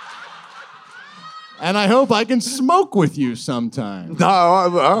 And I hope I can smoke with you sometime. No,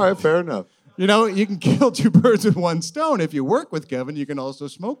 all right, fair enough. You know, you can kill two birds with one stone. If you work with Kevin, you can also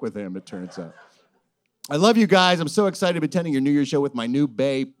smoke with him, it turns out. I love you guys. I'm so excited to be attending your New Year's show with my new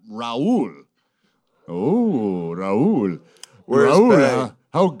bae, Raul. Oh, Raul. Where's Raul, bae?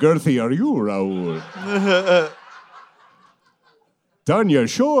 how girthy are you, Raul? Tanya,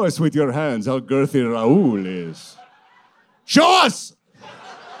 show us with your hands how girthy Raul is. Show us!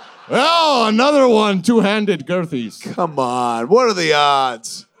 Oh, another one, two-handed girthies. Come on. What are the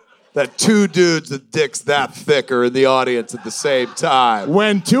odds that two dudes with dicks that thick are in the audience at the same time?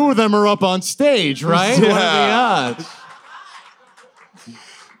 When two of them are up on stage, right? Yeah. What are the odds?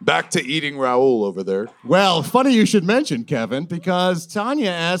 Back to eating Raul over there. Well, funny you should mention Kevin, because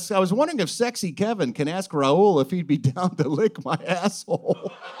Tanya asked, I was wondering if sexy Kevin can ask Raul if he'd be down to lick my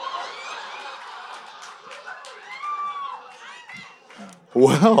asshole.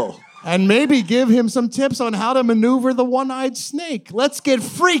 Well. And maybe give him some tips on how to maneuver the one-eyed snake. Let's get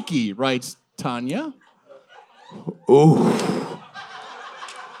freaky, writes Tanya. Ooh.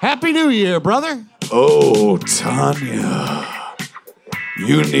 Happy New Year, brother. Oh, Tanya.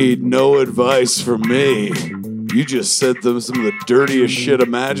 You need no advice from me. You just said them some of the dirtiest shit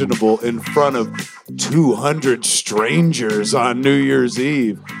imaginable in front of 200 strangers on New Year's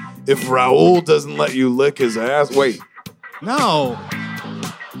Eve. If Raul doesn't let you lick his ass, wait. No.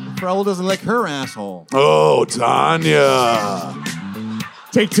 Raul doesn't lick her asshole. Oh, Tanya.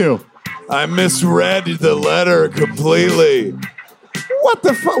 Take two. I misread the letter completely. What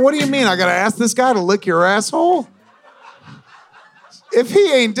the fuck? What do you mean? I gotta ask this guy to lick your asshole? If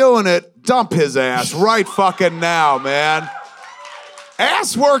he ain't doing it, dump his ass right fucking now, man.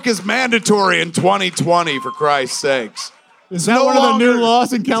 Ass work is mandatory in 2020, for Christ's sakes. Is that one of the new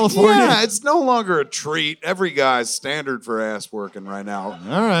laws in California? Yeah, it's no longer a treat. Every guy's standard for ass working right now.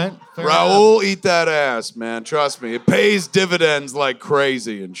 All right. Raul, eat that ass, man. Trust me. It pays dividends like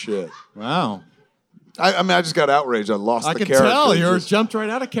crazy and shit. Wow. I mean, I just got outraged. I lost the character. I could tell. You jumped right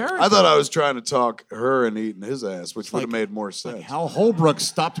out of character. I thought I was trying to talk her and eating his ass, which would have made more sense. Like Hal Holbrook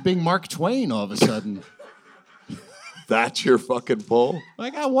stopped being Mark Twain all of a sudden. That's your fucking pull? I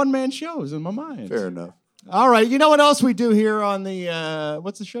got one-man shows in my mind. Fair enough. All right. You know what else we do here on the,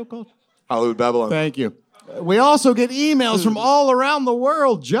 what's the show called? Hollywood Babylon. Thank you. We also get emails from all around the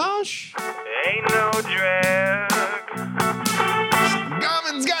world. Josh? Ain't no drag.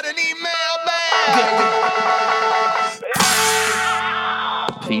 Garmin's got an email bag.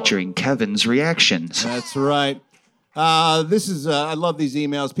 Featuring Kevin's reactions. That's right. This is, I love these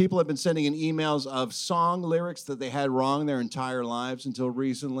emails. People have been sending in emails of song lyrics that they had wrong their entire lives until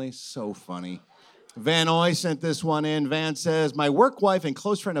recently. So funny. Van Oy sent this one in. Van says, my work wife and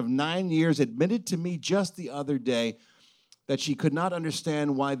close friend of 9 years admitted to me just the other day that she could not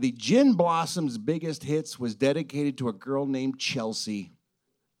understand why the Gin Blossom's biggest hits was dedicated to a girl named Chelsea.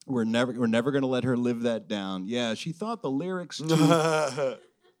 We're never going to let her live that down. Yeah, she thought the lyrics to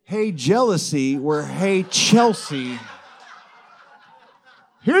Hey Jealousy were Hey Chelsea.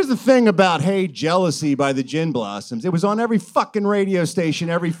 Here's the thing about Hey Jealousy by the Gin Blossoms. It was on every fucking radio station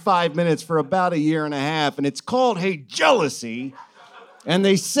every 5 minutes for about a year and a half, and it's called Hey Jealousy, and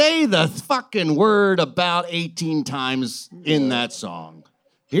they say the fucking word about 18 times in that song.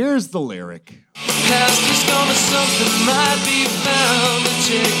 Here's the lyric. Past is gonna something might be found to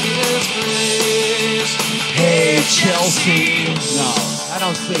check his place. Hey Chelsea. No, I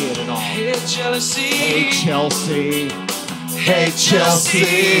don't see it at all. Hey Chelsea. Hey Chelsea. Hey,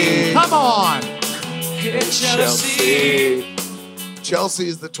 Chelsea. Come on. Hey Chelsea. Chelsea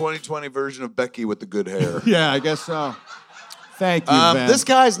is the 2020 version of Becky with the good hair. Yeah, I guess so. Thank you, Van. This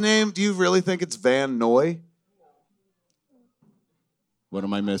guy's name, do you really think it's Van Noy? What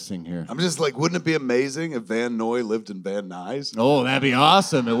am I missing here? I'm just like, wouldn't it be amazing if Van Noy lived in Van Nuys? Oh, that'd be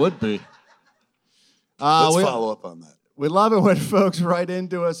awesome. It would be. Let's follow up on that. We love it when folks write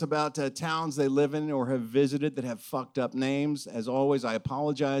into us about towns they live in or have visited that have fucked up names. As always, I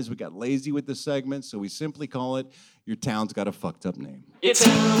apologize. We got lazy with the segment, so we simply call it Your town's got a fucked up name. Your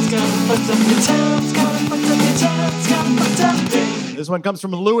town's got a fucked up, your town's got a fucked up, your town's got a fucked up name. This one comes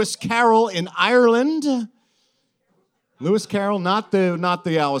from Lewis Carroll in Ireland. Lewis Carroll, not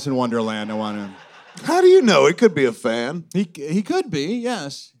the Alice in Wonderland. I want to. How do you know? He could be a fan. He could be,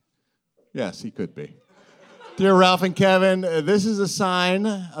 yes. Yes, he could be. Dear Ralph and Kevin, this is a sign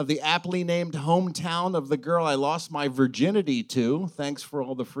of the aptly named hometown of the girl I lost my virginity to. Thanks for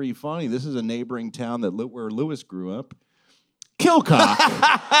all the free funny. This is a neighboring town where Lewis grew up. Kilcock.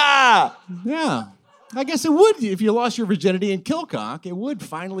 Yeah. I guess it would. If you lost your virginity in Kilcock, it would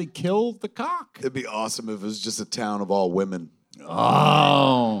finally kill the cock. It'd be awesome if it was just a town of all women.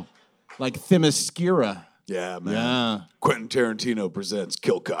 Oh. Like Themyscira. Yeah, man. Yeah. Quentin Tarantino presents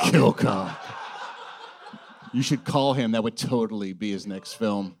Kilcock. Kilcock. You should call him. That would totally be his next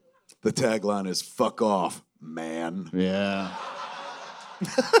film. The tagline is "Fuck off, man." Yeah.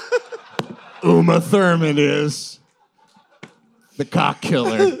 Uma Thurman is the cock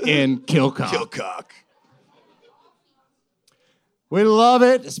killer in Kilcock. Kilcock. We love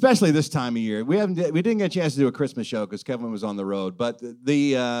it, especially this time of year. We didn't get a chance to do a Christmas show because Kevin was on the road. But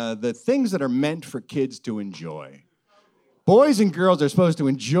the things that are meant for kids to enjoy. Boys and girls are supposed to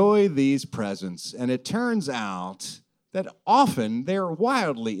enjoy these presents, and it turns out that often they're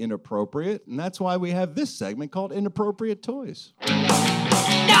wildly inappropriate, and that's why we have this segment called Inappropriate Toys.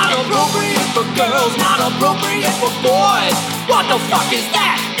 Not appropriate for girls, not appropriate for boys. What the fuck is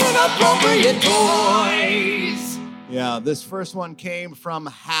that? Inappropriate toys. Yeah, this first one came from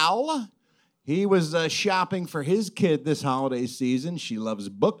Hal. He was shopping for his kid this holiday season. She loves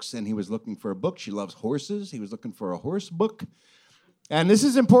books, and he was looking for a book. She loves horses. He was looking for a horse book. And this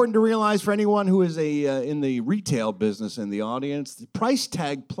is important to realize for anyone who is in the retail business in the audience. The price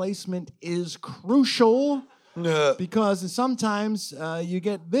tag placement is crucial because sometimes you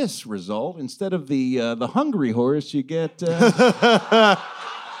get this result. Instead of the hungry horse, you get...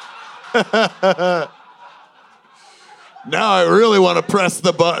 Now I really want to press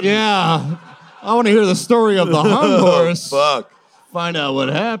the button. Yeah. I want to hear the story of the hung horse. Fuck. Find out what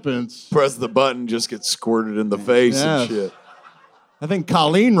happens. Press the button, just get squirted in the face and shit. I think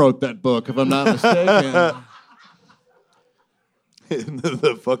Colleen wrote that book, if I'm not mistaken.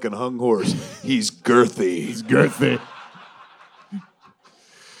 The fucking hung horse. He's girthy. He's girthy.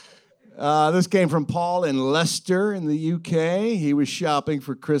 This came from Paul in Leicester in the UK. He was shopping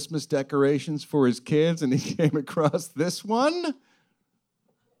for Christmas decorations for his kids, and he came across this one.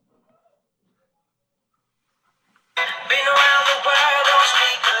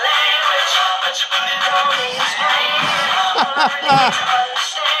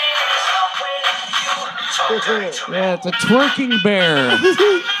 Yeah, it's a twerking bear.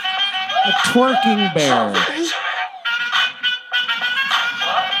 A twerking bear.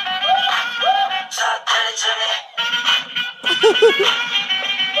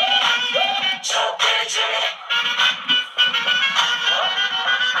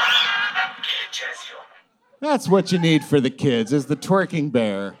 That's what you need for the kids, is the twerking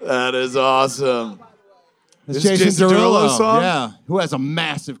bear. That is awesome. It's Jason Derulo song? Yeah, who has a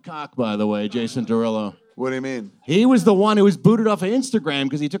massive cock, by the way, Jason Derulo. What do you mean? He was the one who was booted off of Instagram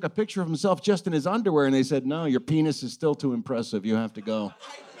because he took a picture of himself just in his underwear, and they said, no, your penis is still too impressive. You have to go.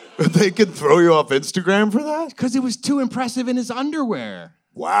 They could throw you off Instagram for that? Because it was too impressive in his underwear.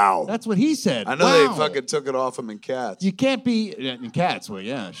 Wow. That's what he said. I know they fucking took it off him in Cats. You can't be... In Cats, well,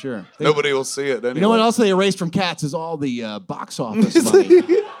 yeah, sure. Nobody will see it anyway. You know what else they erased from Cats is all the box office money.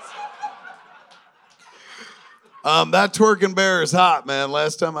 That twerking bear is hot, man.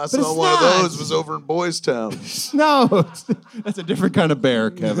 Last time I saw one of those was over in Boys Town. No, that's a different kind of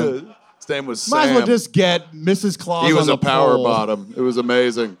bear, Kevin. His name was Sam. Might as well just get Mrs. Claus He was on a the power pole. bottom. It was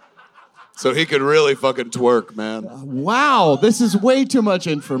amazing. So he could really fucking twerk, man. Wow, this is way too much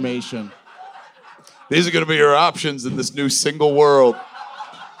information. These are going to be your options in this new single world.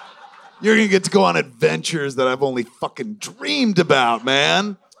 You're going to get to go on adventures that I've only fucking dreamed about,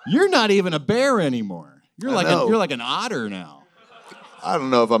 man. You're not even a bear anymore. You're like an otter now. I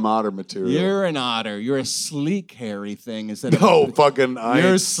don't know if I'm otter material. You're an otter. You're a sleek, hairy thing instead of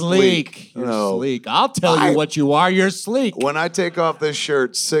You're sleek. You're sleek. I'll tell you what you are. You're sleek. When I take off this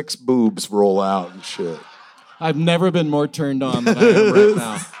shirt, 6 boobs roll out and shit. I've never been more turned on than I am right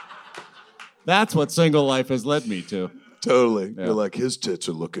now. That's what single life has led me to. Totally. Yeah. You're like, his tits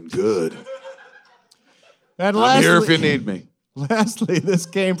are looking good. And I'm here if you need me. Lastly, this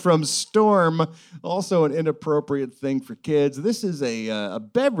came from Storm, also an inappropriate thing for kids. This is a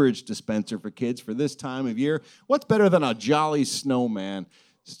beverage dispenser for kids for this time of year. What's better than a jolly snowman?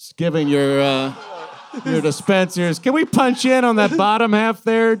 It's giving your dispensers. Can we punch in on that bottom half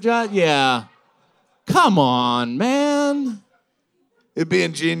there, John? Yeah. Come on, man. It'd be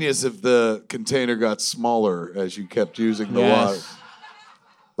ingenious if the container got smaller as you kept using the water.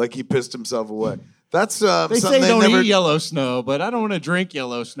 Like he pissed himself away. That's they say don't eat yellow snow, but I don't want to drink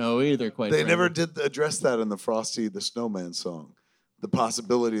yellow snow either, quite They frankly. never did address that in the Frosty the Snowman song. The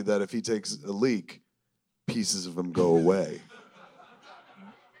possibility that if he takes a leak, pieces of him go away.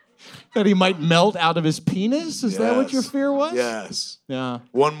 That he might melt out of his penis? Is that what your fear was? Yes. Yeah.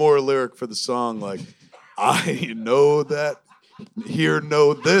 One more lyric for the song, like, I know that,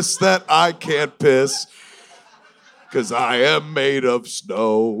 know this, that I can't piss, 'cause I am made of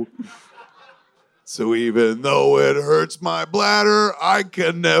snow. So even though it hurts my bladder, I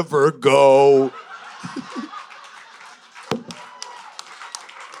can never go.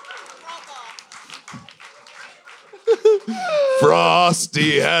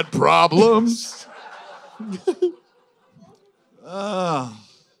 Frosty had problems.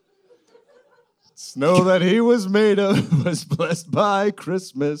 Snow that he was made of was blessed by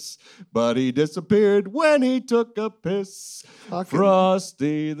Christmas, but he disappeared when he took a piss.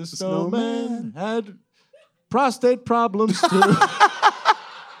 Frosty the snowman had prostate problems too.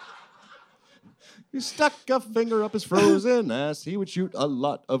 He stuck a finger up his frozen ass. He would shoot a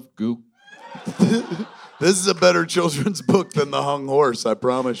lot of goo. This is a better children's book than The Hung Horse, I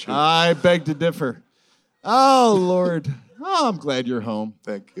promise you. I beg to differ. Oh, Lord. Oh, I'm glad you're home.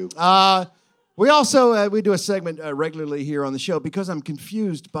 Thank you. We also we do a segment regularly here on the show because I'm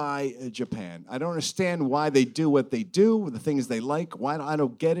confused by Japan. I don't understand why they do what they do, the things they like. Why I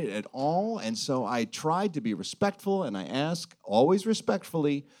don't get it at all. And so I tried to be respectful, and I ask, always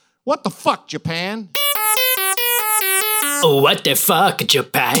respectfully, what the fuck, Japan? What the fuck,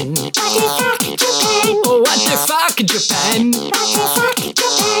 Japan? What the fuck, Japan?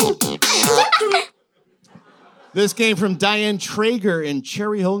 This came from Diane Traeger in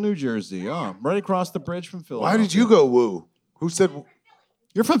Cherry Hill, New Jersey. Oh, right across the bridge from Philadelphia. Why did you go woo? Who said...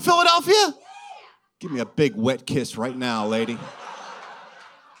 You're from Philadelphia? Give me a big wet kiss right now, lady.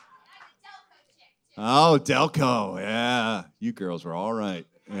 Oh, Delco. Yeah. You girls were all right.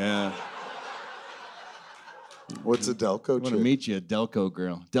 Yeah. What's a Delco I want chick? to meet you, a Delco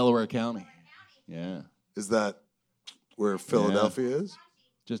girl. Delaware County. Yeah. Is that where Philadelphia is?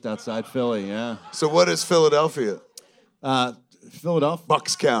 Just outside Philly, yeah. So what is Philadelphia? Philadelphia?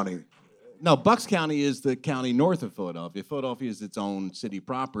 Bucks County. No, Bucks County is the county north of Philadelphia. Philadelphia is its own city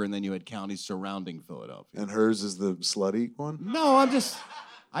proper, and then you had counties surrounding Philadelphia. And hers is the slutty one? No,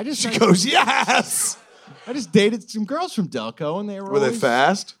 She goes, yes! I just dated some girls from Delco, and they were they always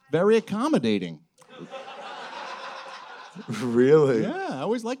fast? very accommodating. Really? Yeah, I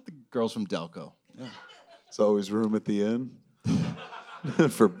always liked the girls from Delco. Yeah. It's always room at the inn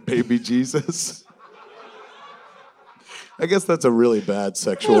for baby Jesus. I guess that's a really bad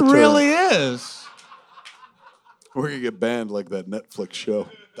sexual term. It really is. We're going to get banned like that Netflix show.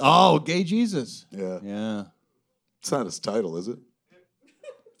 Oh, Gay Jesus. Yeah. Yeah. It's not his title, is it?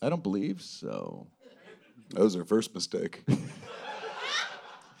 I don't believe so. That was our first mistake.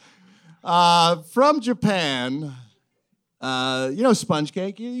 From Japan, you know sponge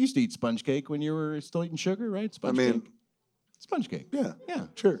cake? You used to eat sponge cake when you were still eating sugar, right? Sponge cake. Sponge cake. Yeah. Yeah,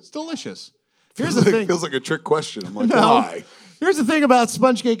 sure. It's delicious. Here's the thing. Feels like a trick question. I'm like, No. why? Here's the thing about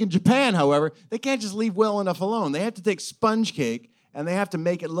sponge cake in Japan, however. They can't just leave well enough alone. They have to take sponge cake and they have to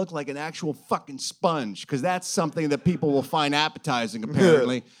make it look like an actual fucking sponge because that's something that people will find appetizing,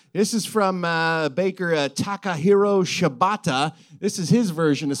 apparently. This is from baker Takahiro Shibata. This is his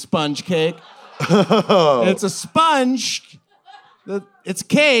version of sponge cake. And it's a sponge. It's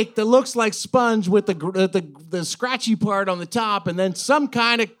cake that looks like sponge with the scratchy part on the top and then some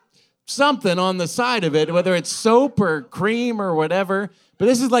kind of something on the side of it, whether it's soap or cream or whatever. But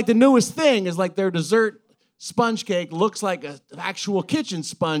this is like the newest thing, is like their dessert sponge cake looks like an actual kitchen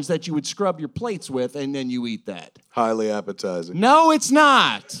sponge that you would scrub your plates with, and then you eat that. Highly appetizing. No, it's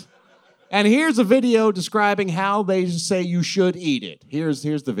not. And here's a video describing how they say you should eat it. Here's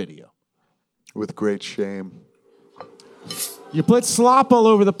the video. With great shame. You put slop all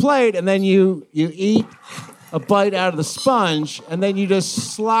over the plate, and then you eat a bite out of the sponge, and then you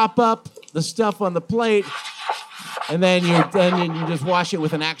just slop up the stuff on the plate, and then you just wash it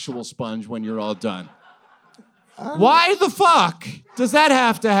with an actual sponge when you're all done. Why the fuck does that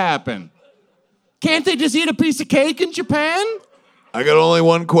have to happen? Can't they just eat a piece of cake in Japan? I got only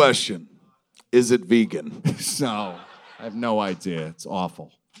one question. Is it vegan? No, I have no idea. It's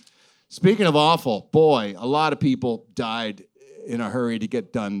awful. Speaking of awful, boy, a lot of people died in a hurry to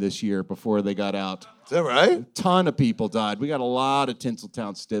get done this year before they got out. Is that right? A ton of people died. We got a lot of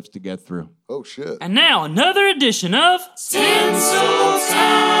Tinseltown stiffs to get through. Oh, shit. And now another edition of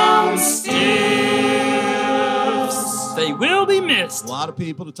Tinseltown Stiffs. They will be missed. A lot of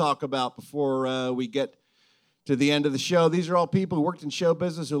people to talk about before we get to the end of the show. These are all people who worked in show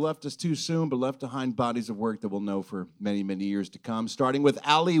business who left us too soon, but left behind bodies of work that we'll know for many, many years to come. Starting with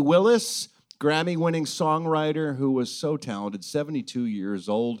Allee Willis, Grammy-winning songwriter who was so talented, 72 years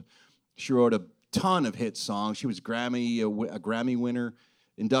old. She wrote a ton of hit songs. She was a Grammy winner,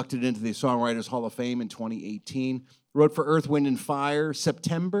 inducted into the Songwriters Hall of Fame in 2018. Wrote for Earth, Wind, and Fire,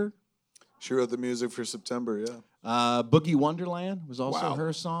 September. She wrote the music for September, yeah. Boogie Wonderland was also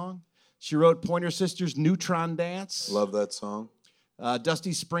her song. She wrote Pointer Sisters' Neutron Dance. Love that song.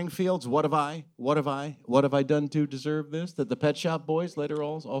 Dusty Springfield's What Have I Done to Deserve This? That the Pet Shop Boys later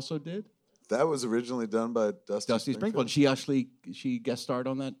also did. That was originally done by Dusty Springfield. She guest starred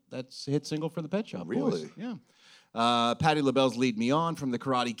on that hit single for the Pet Shop Boys. Really? Yeah. Patti LaBelle's Lead Me On from The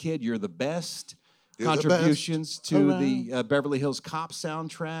Karate Kid, You're the Best. Contributions to the Beverly Hills Cop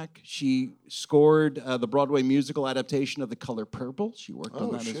soundtrack. She scored the Broadway musical adaptation of The Color Purple. She worked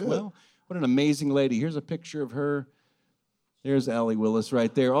on that as well. What an amazing lady. Here's a picture of her. There's Allee Willis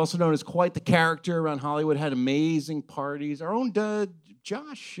right there. Also known as quite the character around Hollywood. Had amazing parties. Our own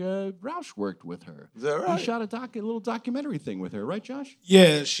Josh Roush worked with her. Is that right? He shot a little documentary thing with her. Right, Josh?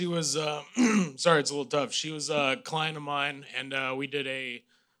 Yeah, she was, sorry, it's a little tough. She was a client of mine, and we did a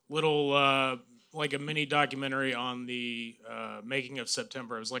little, like a mini documentary on the making of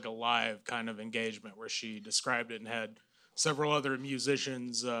September. It was like a live kind of engagement where she described it and had several other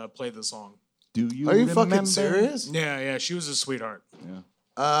musicians play the song. Are you fucking serious? Yeah, she was a sweetheart.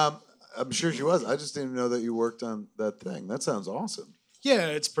 Yeah. I'm sure she was. I just didn't know that you worked on that thing. That sounds awesome. Yeah,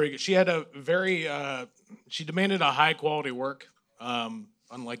 it's pretty good. She had a very, she demanded a high quality work,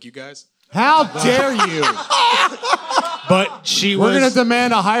 unlike you guys. How dare you? But We're going to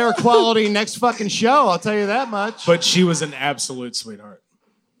demand a higher quality next fucking show, I'll tell you that much. But she was an absolute sweetheart.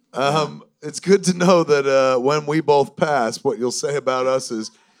 It's good to know that when we both pass, what you'll say about us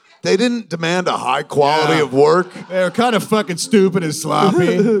is, they didn't demand a high quality of work. They were kind of fucking stupid and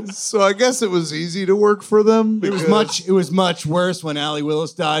sloppy. So I guess it was easy to work for them. It was much worse when Allee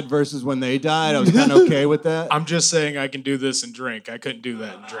Willis died versus when they died. I was kind of okay with that. I'm just saying I can do this and drink. I couldn't do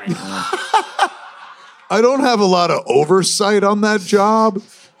that and drink. I don't have a lot of oversight on that job.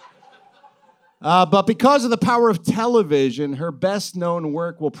 But because of the power of television, her best-known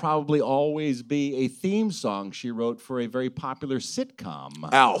work will probably always be a theme song she wrote for a very popular sitcom.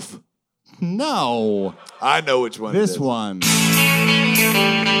 Alf. No. I know which one. This one.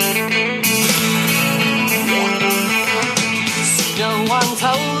 No one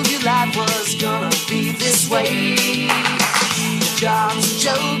told you life was gonna be this way. Your job's a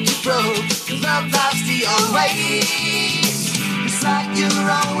joke you broke, your love life's the old way. It's like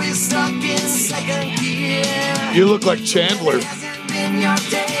you're always stuck in second gear. You look like Chandler. Could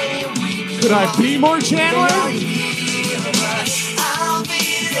I be more Chandler? I'll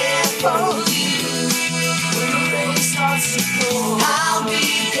be there for you when the rain starts to pour. I'll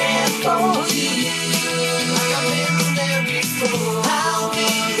be there for you like I've been there before. I'll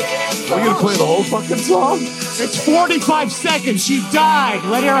be there for you. Are we gonna play the whole fucking song? It's 45 seconds. She died.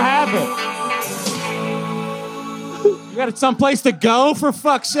 Let her have it. You got someplace to go, for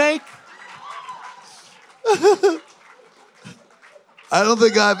fuck's sake? I don't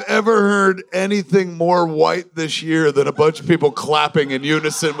think I've ever heard anything more white this year than a bunch of people clapping in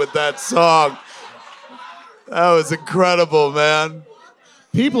unison with that song. That was incredible, man.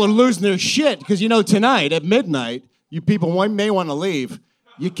 People are losing their shit because, tonight at midnight, you people may want to leave.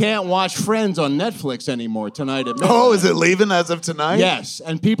 You can't watch Friends on Netflix anymore tonight at midnight. Oh, is it leaving as of tonight? Yes,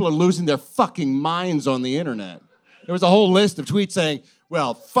 and people are losing their fucking minds on the internet. There was a whole list of tweets saying,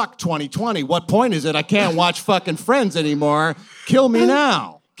 well, fuck 2020. What point is it? I can't watch fucking Friends anymore. Kill me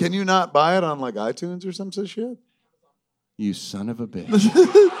now. Can you not buy it on like iTunes or some such shit? You son of a bitch.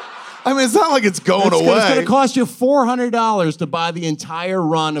 I mean, it's not like it's going away. It's going to cost you $400 to buy the entire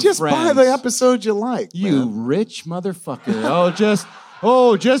run of Just Friends. buy the episode you like, You man. rich motherfucker.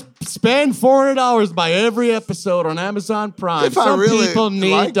 Just spend $400 by every episode on Amazon Prime. If I really people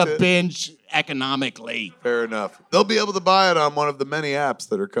need liked to it. binge economically. Fair enough. They'll be able to buy it on one of the many apps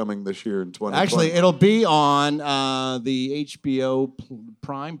that are coming this year in 2020. Actually, it'll be on the HBO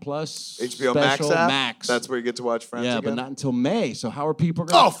Prime Plus HBO Max special app? Max. That's where you get to watch Friends Yeah, again? but not until May. So how are people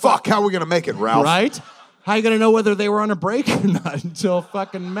going to... Oh, fuck. How are we going to make it, Ralph? Right? How are you going to know whether they were on a break or not until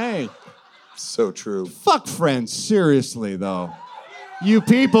fucking May? So true. Fuck Friends. Seriously, though. You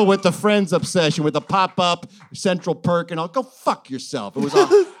people with the Friends obsession, with the pop-up Central Perk and all, go fuck yourself. It was all...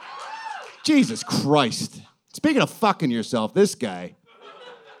 Jesus Christ. Speaking of fucking yourself, this guy,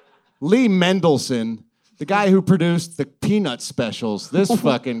 Lee Mendelson, the guy who produced the Peanuts specials, this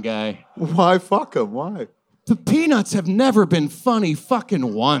fucking guy. Why fuck him? Why? The Peanuts have never been funny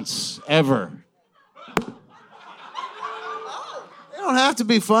fucking once, ever. They don't have to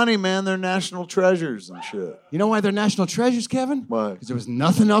be funny, man. They're national treasures and shit. You know why they're national treasures, Kevin? Why? Because there was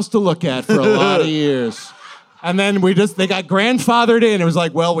nothing else to look at for a lot of years. And then they got grandfathered in. It was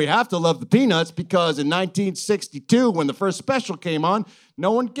like, well, we have to love the Peanuts because in 1962, when the first special came on,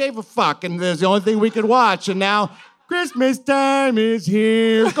 no one gave a fuck, and there's the only thing we could watch. And now, Christmas time is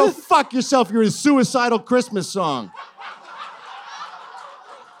here. Go fuck yourself. You're a suicidal Christmas song.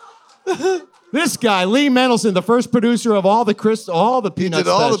 This guy, Lee Mendelson, the first producer of all the Peanut specials. He did all the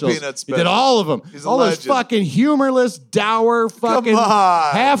Peanut specials. He did all of them. He's a all those legend. fucking humorless, dour, fucking Come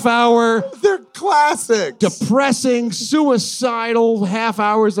on. half-hour, They're classics. depressing, suicidal half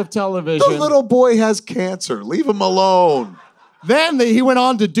hours of television. The little boy has cancer. Leave him alone. Then he went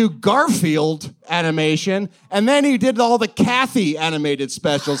on to do Garfield animation, and then he did all the Kathy animated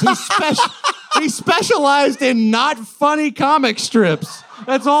specials. He specialized in not funny comic strips.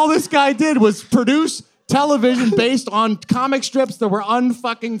 That's all this guy did was produce television based on comic strips that were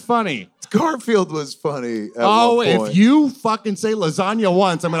unfucking funny. Garfield was funny at Oh, one point. if you fucking say lasagna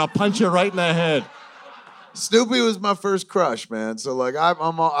once, I'm gonna punch you right in the head. Snoopy was my first crush, man. So like, I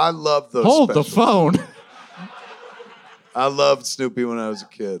love those. Hold specials. the phone. I loved Snoopy when I was a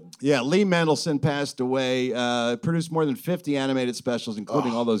kid. Yeah, Lee Mendelson passed away. Produced more than 50 animated specials,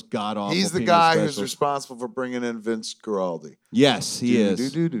 including all those god-awful He's the Peanut guy specials. who's responsible for bringing in Vince Guaraldi. Yes, he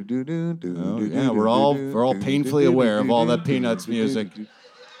is. Yeah, we're all painfully aware of all that Peanuts music.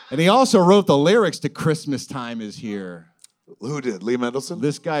 And he also wrote the lyrics to Christmas Time Is Here. Who did? Lee Mendelson?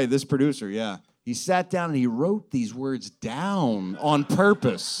 This guy, this producer, yeah. He sat down and he wrote these words down on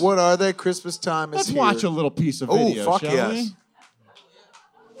purpose. What are they? Christmas time is Let's here. watch a little piece of video, fuck shall yes. we?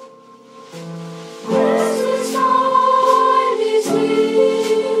 Christmas time is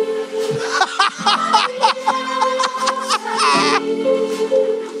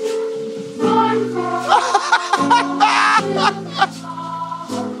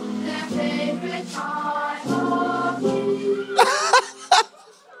their favorite time of year.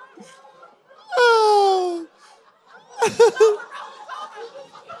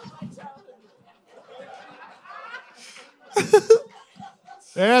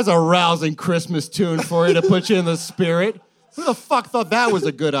 There's a rousing Christmas tune for you to put you in the spirit. Who the fuck thought that was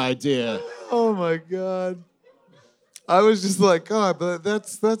a good idea? Oh my God. I was just like, God, but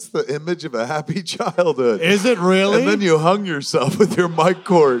that's the image of a happy childhood. Is it really? And then you hung yourself with your mic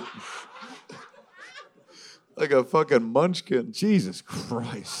cord. Like a fucking munchkin. Jesus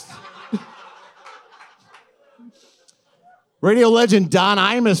Christ. Radio legend Don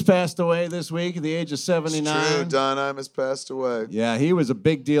Imus passed away this week at the age of 79. It's true, Don Imus passed away. Yeah, he was a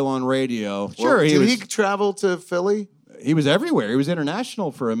big deal on radio. Well, Sure, did he travel to Philly? He was everywhere. He was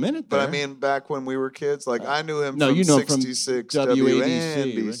international for a minute there. But I mean, back when we were kids, like I knew him no, from you know him 66 from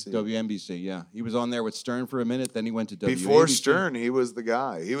WABC, WNBC. right? WNBC, yeah. He was on there with Stern for a minute, then he went to WABC. Before Stern, he was the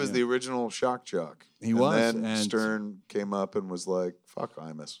guy. He was the original shock jock. He was, Then and- Stern came up and was like, fuck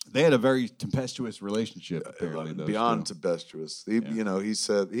Imus. They had a very tempestuous relationship, apparently. Those Beyond two. tempestuous. You know, he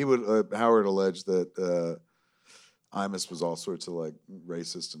said, Howard alleged that Imus was all sorts of like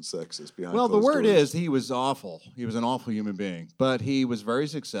racist and sexist behind Well, the closed word doors. is he was awful. He was an awful human being, but he was very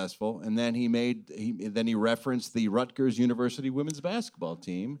successful. And then he referenced the Rutgers University women's basketball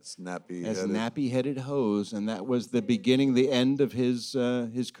team as nappy-headed hoes, and that was the beginning, the end of his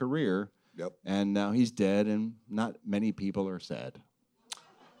career. Yep. And now he's dead, and not many people are sad.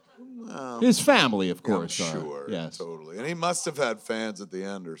 Well, His family, of course, I'm are. sure. Yes. Totally. And he must have had fans at the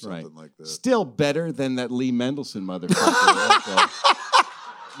end or something Right. like that. Still better than that Lee Mendelson motherfucker. Right? So,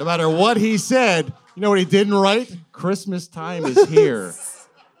 no matter what he said, you know what he didn't write? Christmas time is here.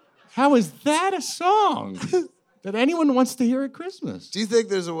 How is that a song that anyone wants to hear at Christmas? Do you think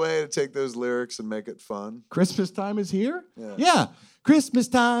there's a way to take those lyrics and make it fun? Christmas time is here? Yeah. Christmas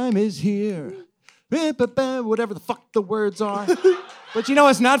time is here. Whatever the fuck the words are. But you know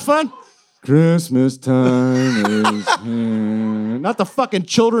what's not fun? Christmas time is here. Not the fucking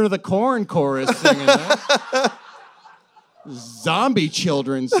Children of the Corn chorus singing that. Zombie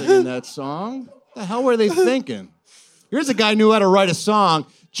children singing that song. What the hell were they thinking? Here's a guy who knew how to write a song.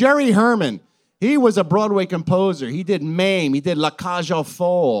 Jerry Herman. He was a Broadway composer. He did Mame. He did La Cage aux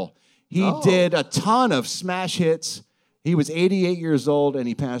Folles. He did a ton of smash hits. He was 88 years old, and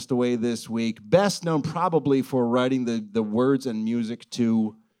he passed away this week. Best known probably for writing the words and music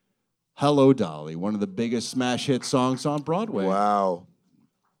to Hello, Dolly, one of the biggest smash hit songs on Broadway. Wow.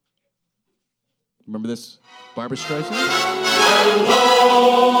 Remember this? Barbra Streisand?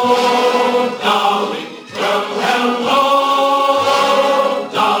 Hello, Dolly. Well, hello,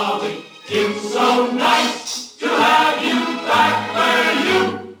 Dolly. It's so nice to have you back where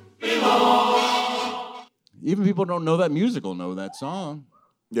you belong. Even people who don't know that musical know that song.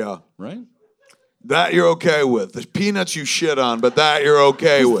 Yeah. Right? That you're okay with. The Peanuts you shit on, but that you're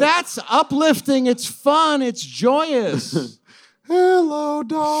okay with. That's uplifting. It's fun. It's joyous. Hello,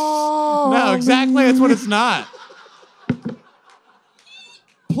 dog. No, exactly. That's what it's not.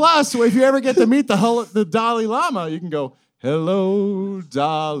 Plus, if you ever get to meet the Dalai Lama, you can go, hello,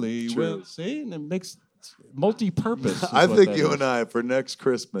 Dolly. True. Well, see? And it makes multi-purpose. I think you and I, for next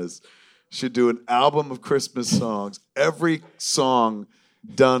Christmas, should do an album of Christmas songs. Every song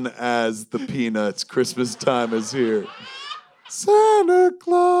done as the Peanuts. Christmas time is here. Santa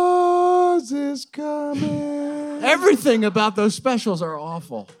Claus is coming. Everything about those specials are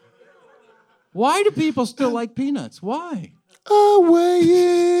awful. Why do people still like Peanuts? Why? Away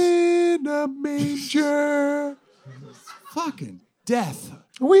in a manger. Fucking death.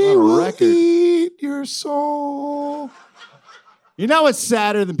 We will record. eat your soul. You know what's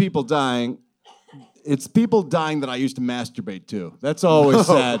sadder than people dying? It's people dying that I used to masturbate to. That's always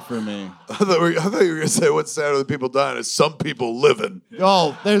sad for me. I thought you were going to say what's sadder than people dying is some people living.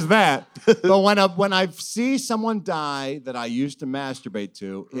 Oh, there's that. But when I see someone die that I used to masturbate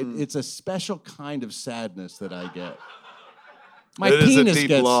to, it's a special kind of sadness that I get. My It is a penis deep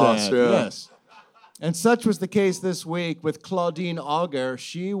gets loss, sad. yeah. Yes. And such was the case this week with Claudine Auger.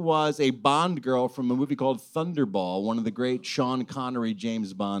 She was a Bond girl from a movie called Thunderball, one of the great Sean Connery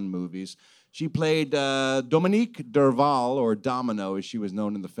James Bond movies. She played Dominique Derval, or Domino, as she was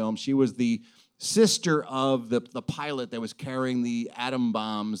known in the film. She was the sister of the pilot that was carrying the atom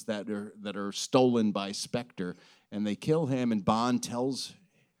bombs that are stolen by Spectre. And they kill him, and Bond tells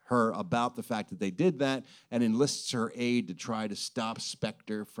her about the fact that they did that and enlists her aid to try to stop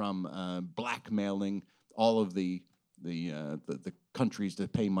Spectre from blackmailing all of the countries to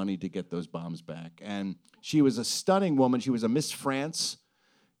pay money to get those bombs back. And she was a stunning woman. She was a Miss France.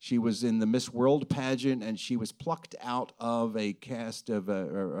 She was in the Miss World pageant, and she was plucked out of a cast of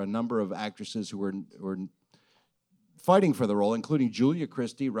a number of actresses who were fighting for the role, including Julia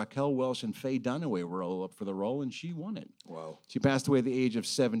Christie, Raquel Welch, and Faye Dunaway were all up for the role, and she won it. Wow. She passed away at the age of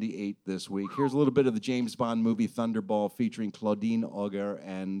 78 this week. Here's a little bit of the James Bond movie Thunderball featuring Claudine Auger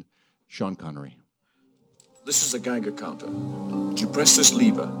and Sean Connery. This is a Geiger counter. You press this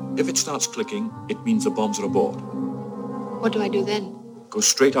lever. If it starts clicking, it means the bombs are aboard. What do I do then? Go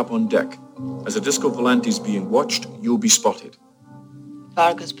straight up on deck. As a Disco Volante is being watched, you'll be spotted.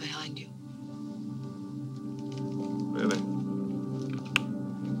 Varga's behind you. Really?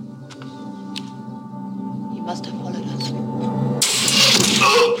 He must have followed us.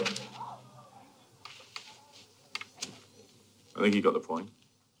 I think you got the point.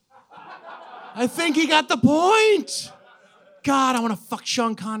 I think he got the point. God, I want to fuck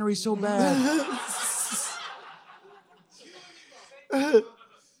Sean Connery so bad.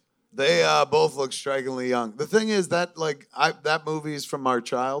 They both look strikingly young. The thing is that that movie is from our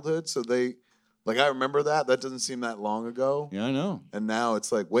childhood, so I remember that. That doesn't seem that long ago. Yeah, I know. And now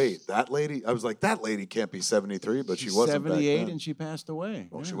it's like, wait, that lady. I was like, that lady can't be 73, but she wasn't. 78 back then. and she passed away.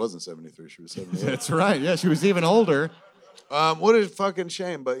 Well, Yeah. she wasn't 73. She was 78. That's right. Yeah, she was even older. What a fucking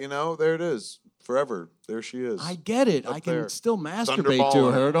shame, but there it is. Forever. There she is. I get it. Up I can there. still masturbate to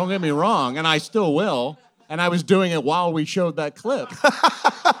Thunderballing. her. Don't get me wrong, and I still will. And I was doing it while we showed that clip.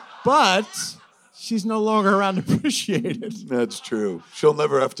 But she's no longer around to appreciate it. That's true. She'll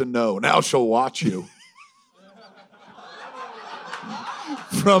never have to know. Now she'll watch you.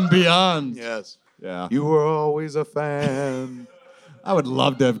 From beyond. Yes. Yeah. You were always a fan. I would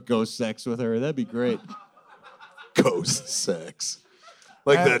love to have ghost sex with her. That'd be great. Ghost sex.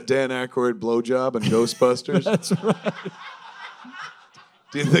 Like that Dan Aykroyd blowjob in Ghostbusters? That's right.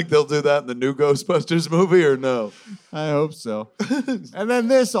 Do you think they'll do that in the new Ghostbusters movie or no? I hope so. And then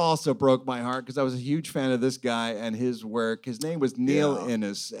this also broke my heart because I was a huge fan of this guy and his work. His name was Neil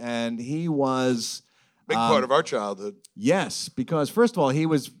Innes, and he was Big part of our childhood. Yes, because first of all, he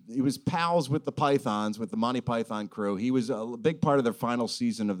was pals with the Pythons, with the Monty Python crew. He was a big part of the final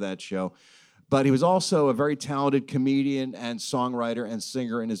season of that show. But he was also a very talented comedian and songwriter and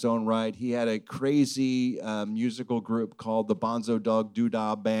singer in his own right. He had a crazy musical group called the Bonzo Dog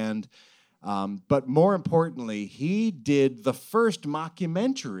Doodah Band. But more importantly, he did the first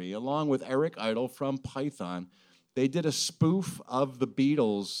mockumentary along with Eric Idle from Python They did a spoof of the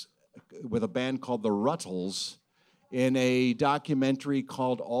Beatles with a band called the Ruttles in a documentary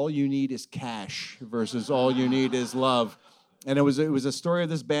called All You Need Is Cash versus All You Need Is Love. And it was a story of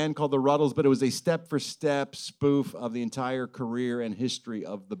this band called the Ruttles, but it was a step-for-step spoof of the entire career and history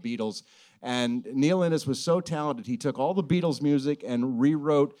of the Beatles. And Neil Innes was so talented, he took all the Beatles music and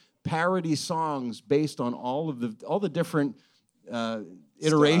rewrote parody songs based on all the different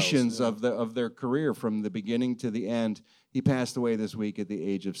iterations Styles, of their career from the beginning to the end. He passed away this week at the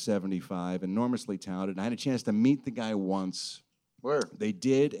age of 75, enormously talented. I had a chance to meet the guy once. Where? They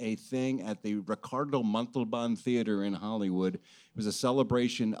did a thing at the Ricardo Montalban Theater in Hollywood. It was a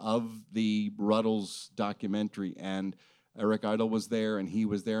celebration of the Ruttles documentary, and Eric Idle was there, and he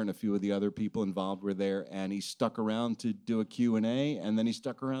was there, and a few of the other people involved were there, and he stuck around to do a Q&A, and then he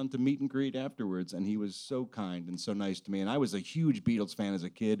stuck around to meet and greet afterwards, and he was so kind and so nice to me. And I was a huge Beatles fan as a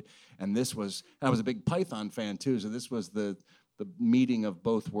kid, and I was a big Python fan too, so this was the meeting of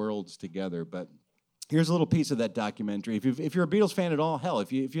both worlds together. But here's a little piece of that documentary. If you're a Beatles fan at all, hell,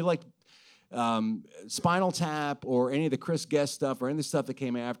 if you like Spinal Tap or any of the Chris Guest stuff or any of the stuff that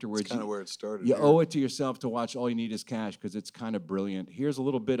came afterwards, It's kind of where it started. you here. owe it to yourself to watch All You Need Is Cash because it's kind of brilliant. Here's a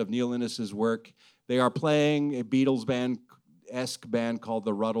little bit of Neil Innes' work. They are playing a Beatles band-esque band called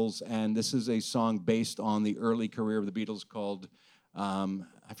the Ruttles, and this is a song based on the early career of the Beatles called,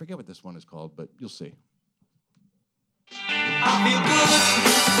 I forget what this one is called, but you'll see. I feel good,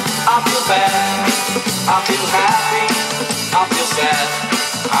 I feel bad, I feel happy, I feel sad.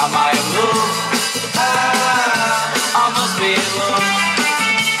 Am I in love? I must be in love.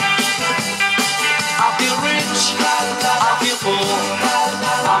 I feel rich, I feel full.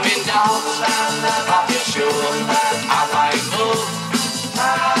 I'm in doubt, I feel sure. Am I in love?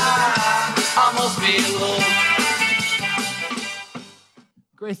 I must be in love.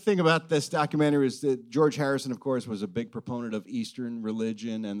 Great thing about this documentary is that George Harrison, of course, was a big proponent of Eastern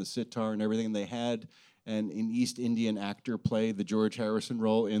religion and the sitar and everything. They had an East Indian actor play the George Harrison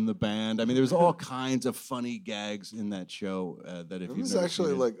role in the band. I mean, there was all kinds of funny gags in that show that if you've It's never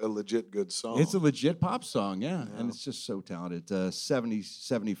actually seen it, like a legit good song. it's a legit pop song, yeah. And it's just so talented.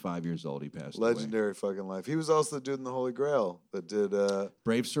 75 years old, he passed away. Legendary fucking life. He was also the dude in the Holy Grail that did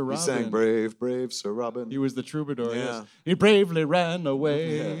Brave Sir Robin. He sang Brave, Brave Sir Robin. He was the troubadour, Yeah. yes. He bravely ran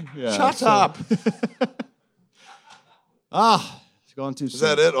away. Yeah, Shut so- up. It's gone too soon. Is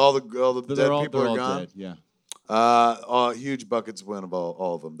that it? All the dead They're all- people they're are all gone? dead, yeah. Huge buckets win of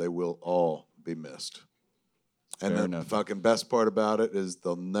all of them. They will all be missed. And Fair the enough. fucking best part about it is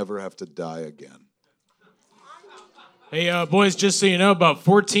they'll never have to die again. Hey, boys, just so you know, about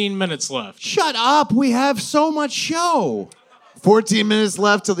 14 minutes left. Shut up. We have so much show. 14 minutes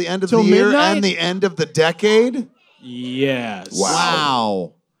left till the end of Till the year midnight? and the end of the decade? Yes.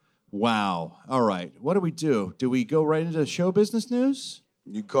 Wow. All right. What do? Do we go right into show business news?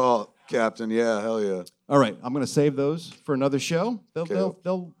 You call it, Captain. Yeah, hell yeah. All right. I'm going to save those for another show.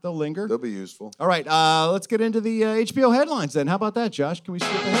 They'll linger. They'll be useful. All right. Let's get into the HBO headlines then. How about that, Josh? Can we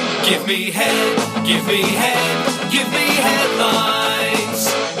skip ahead? Give me head, give me head, give me headlines,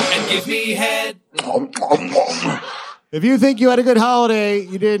 and give me head. If you think you had a good holiday,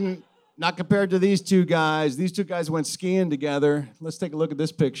 you didn't. Not compared to these two guys. These two guys went skiing together. Let's take a look at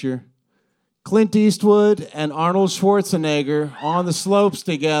this picture. Clint Eastwood and Arnold Schwarzenegger on the slopes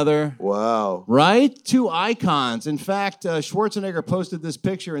together. Wow. Right? Two icons. In fact, Schwarzenegger posted this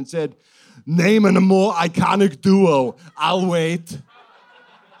picture and said, "Name a more iconic duo. I'll wait."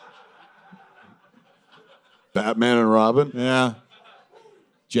 Batman and Robin? Yeah.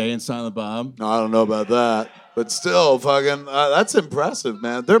 Jay and Silent Bob. No, I don't know about that. But still, fucking, that's impressive,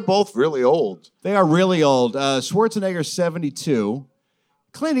 man. They're both really old. They are really old. Schwarzenegger's 72.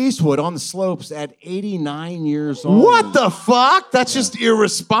 Clint Eastwood on the slopes at 89 years old. What the fuck? That's just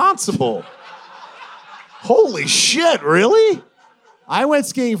irresponsible. Holy shit, really? I went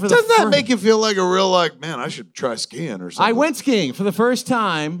skiing for the Doesn't that make you feel like a real, like, man, I should try skiing or something? I went skiing for the first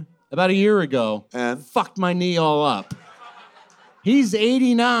time about a year ago. And? Fucked my knee all up. He's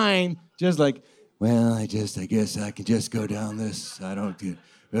 89, just like, well, I guess I can just go down this. I don't get,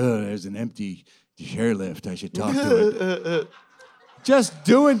 there's an empty chairlift. I should talk to it. Just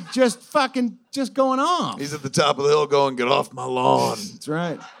going off. He's at the top of the hill going, get off my lawn. That's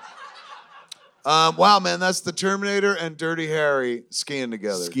right. Wow, man, that's the Terminator and Dirty Harry skiing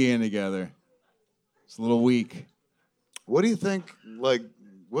together. Skiing together. It's a little weak. What do you think, like,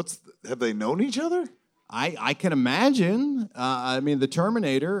 have they known each other? I can imagine. I mean, the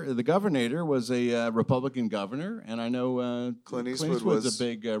Terminator, the governor, was a Republican governor, and I know Clint Eastwood was a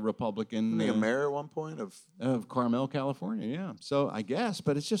big Republican. The mayor at one point of Carmel, California. Yeah. So I guess,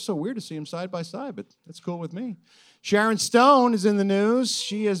 but it's just so weird to see them side by side. But that's cool with me. Sharon Stone is in the news.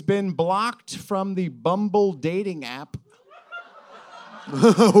 She has been blocked from the Bumble dating app.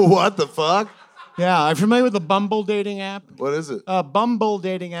 What the fuck? Yeah, are you familiar with the Bumble dating app? What is it? Bumble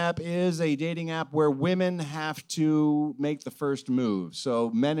dating app is a dating app where women have to make the first move.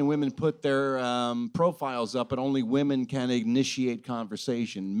 So men and women put their profiles up, but only women can initiate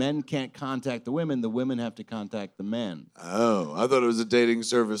conversation. Men can't contact the women have to contact the men. Oh, I thought it was a dating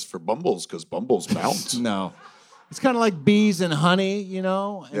service for Bumbles because Bumbles bounce. No. It's kind of like bees and honey, you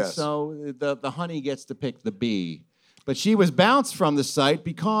know? And Yes. so the honey gets to pick the bee. But she was bounced from the site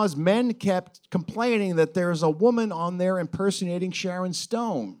because men kept complaining that there's a woman on there impersonating Sharon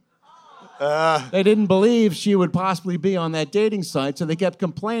Stone. They didn't believe she would possibly be on that dating site, so they kept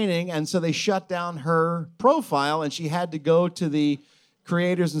complaining, and so they shut down her profile, and she had to go to the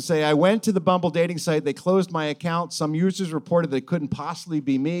creators and say, I went to the Bumble dating site, they closed my account, some users reported that it couldn't possibly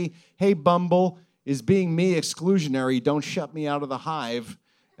be me. Hey, Bumble, is being me exclusionary? Don't shut me out of the hive.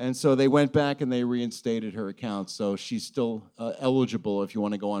 And so they went back and they reinstated her account. So she's still eligible if you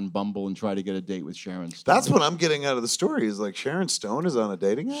want to go on Bumble and try to get a date with Sharon Stone. That's what I'm getting out of the story is like Sharon Stone is on a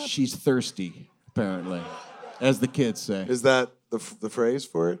dating app? She's thirsty, apparently, as the kids say. Is that the phrase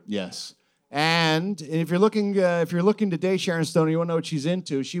for it? Yes. And if you're looking to date Sharon Stone and you want to know what she's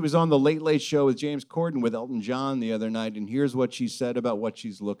into, she was on the Late Late Show with James Corden with Elton John the other night, and here's what she said about what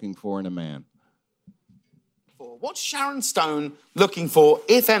she's looking for in a man. What's Sharon Stone looking for,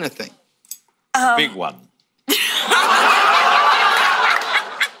 if anything? Big one.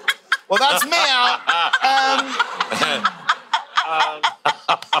 Well, that's me out.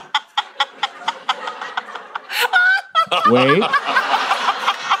 Wait.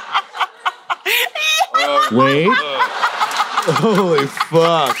 Wait. Holy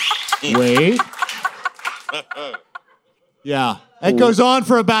fuck. Wait. Yeah. That goes on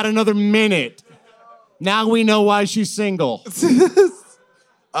for about another minute. Now we know why she's single.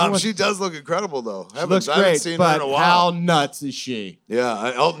 She does look incredible, though. She looks I haven't great, seen her but in a while. how nuts is she?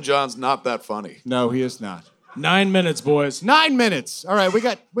 Yeah, Elton John's not that funny. No, he is not. 9 minutes, boys. 9 minutes. All right, we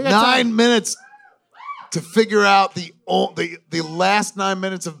got 9 time. minutes to figure out the last 9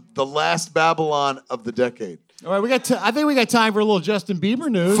 minutes of the last Babylon of the decade. All right, I think we got time for a little Justin Bieber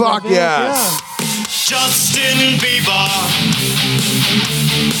news. Fuck yes. Justin Bieber.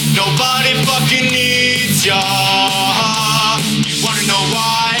 Nobody fucking needs ya. You wanna know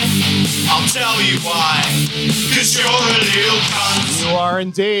why? I'll tell you why. 'Cause you're a little cunt. You are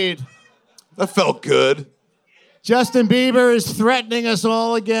indeed. That felt good. Justin Bieber is threatening us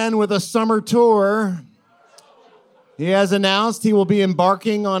all again with a summer tour. He has announced he will be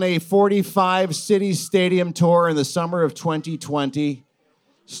embarking on a 45-city stadium tour in the summer of 2020,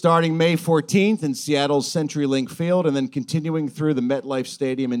 starting May 14th in Seattle's CenturyLink Field and then continuing through the MetLife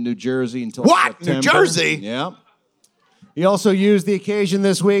Stadium in New Jersey until September. New Jersey? Yeah. He also used the occasion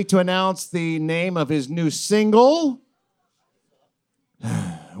this week to announce the name of his new single,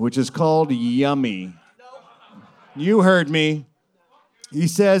 which is called Yummy. You heard me. He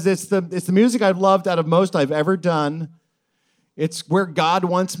says, it's the music I've loved out of most I've ever done. It's where God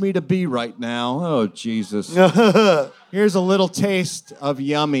wants me to be right now. Oh, Jesus. Here's a little taste of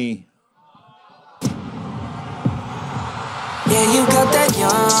Yummy. Yeah, you got that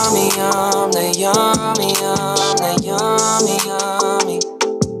yummy, yum, that yummy, yum, that yummy, yummy.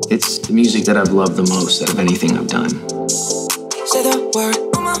 It's the music that I've loved the most out of anything I've done. Say the word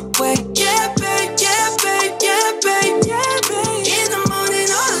on my way. Yeah, babe, yeah, babe, yeah, babe, yeah, babe. In the morning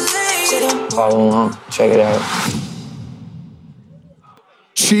or late. Say the Follow along. Check it out.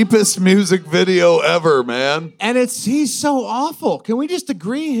 Cheapest music video ever, man. And he's so awful. Can we just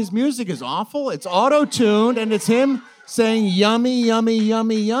agree his music is awful? It's auto-tuned, and it's him saying yummy, yummy,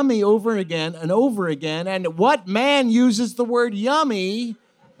 yummy, yummy over again and over again. And what man uses the word yummy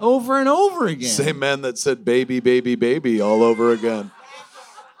over and over again? Same man that said baby, baby, baby all over again.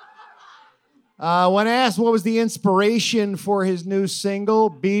 When asked what was the inspiration for his new single,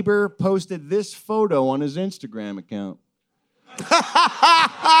 Bieber posted this photo on his Instagram account.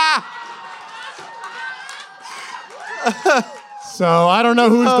 So I don't know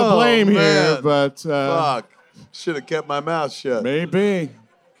who's to blame here, but fuck, should have kept my mouth shut. Maybe.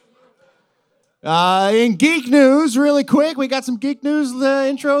 In geek news, really quick, we got some geek news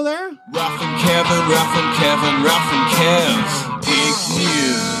intro there. Ralph and Kevin, Ralph and Kevin, Ralph and Kev's Geek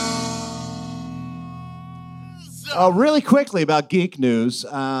News. Really quickly about geek news.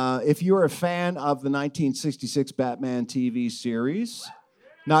 If you're a fan of the 1966 Batman TV series,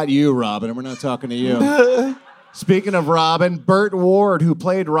 not you, Robin, we're not talking to you. Speaking of Robin, Burt Ward, who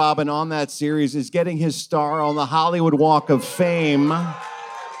played Robin on that series, is getting his star on the Hollywood Walk of Fame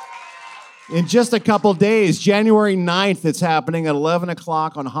in just a couple days. January 9th, it's happening at 11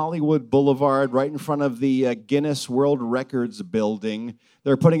 o'clock on Hollywood Boulevard, right in front of the Guinness World Records building.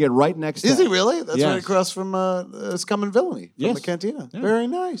 They're putting it right next to... Is he really? That's Yes. right across from Scum and Villainy, from Yes. the Cantina. Yeah. Very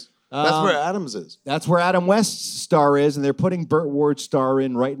nice. That's where Adams is. That's where Adam West's star is, and they're putting Burt Ward's star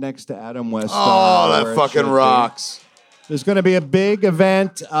in right next to Adam West's Oh, star. that where it fucking should be. rocks. There's going to be a big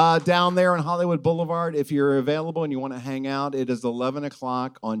event down there on Hollywood Boulevard. If you're available and you want to hang out, it is 11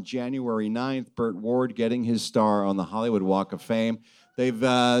 o'clock on January 9th. Burt Ward getting his star on the Hollywood Walk of Fame. They've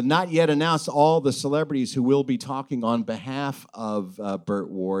not yet announced all the celebrities who will be talking on behalf of Burt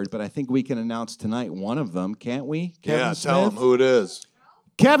Ward, but I think we can announce tonight one of them, can't we? Kevin Smith? Tell him who it is.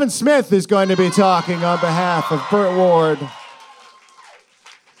 Kevin Smith is going to be talking on behalf of Burt Ward.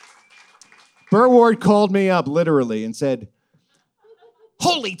 Burt Ward called me up literally and said,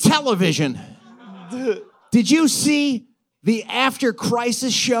 "Holy television! Did you see the After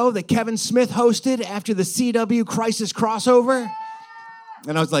Crisis show that Kevin Smith hosted after the CW Crisis crossover?"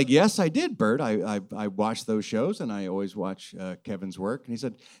 And I was like, "Yes, I did, Bert. I watched those shows, and I always watch Kevin's work." And he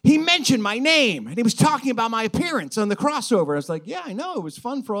said, "He mentioned my name, and he was talking about my appearance on the crossover." I was like, "Yeah, I know. It was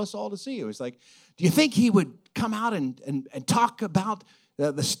fun for us all to see." It was like, "Do you think he would come out and talk about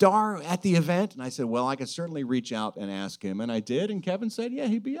the star at the event?" And I said, "Well, I could certainly reach out and ask him." And I did, and Kevin said, "Yeah,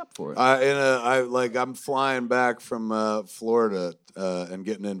 he'd be up for it." I'm flying back from Florida and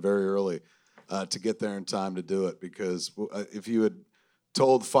getting in very early to get there in time to do it, because if you had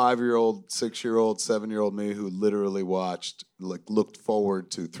told 5-year-old, 6-year-old, 7-year-old me, who literally looked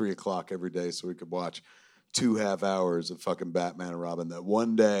forward to 3 o'clock every day so we could watch 2.5 hours of fucking Batman and Robin, that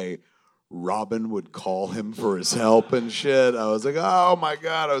one day Robin would call him for his help and shit, I was like, oh my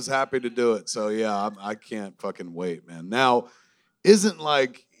God, I was happy to do it. So yeah, I can't fucking wait, man. Now, isn't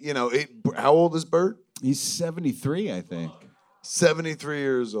how old is Bert? He's 73, I think. 73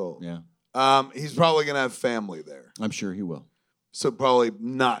 years old. Yeah. He's probably going to have family there. I'm sure he will. So probably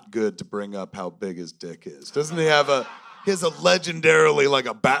not good to bring up how big his dick is. Doesn't he have he has a legendarily like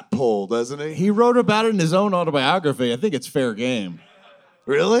a bat pole, doesn't he? He wrote about it in his own autobiography. I think it's fair game.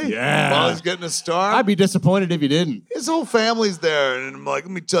 Really? Yeah. While he's getting a star? I'd be disappointed if he didn't. His whole family's there, and I'm like,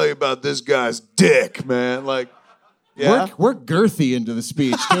 let me tell you about this guy's dick, man. Like, yeah? Work girthy into the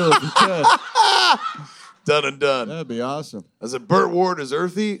speech, too, if you could. Done and done. That'd be awesome. I said, Burt Ward is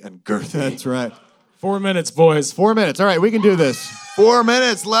earthy and girthy. That's right. 4 minutes, boys. 4 minutes. All right, we can do this. 4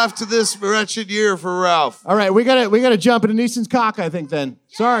 minutes left to this wretched year for Ralph. All right, we gotta jump into Neeson's cock, I think, then.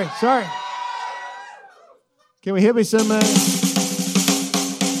 Sorry. Can we hit me some...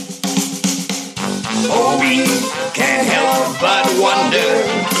 Oh, we can't help but wonder,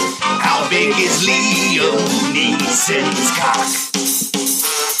 how big is Liam Neeson's cock?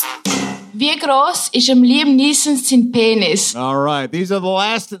 Wie groß ist Liam Neeson sein Penis? All right, these are the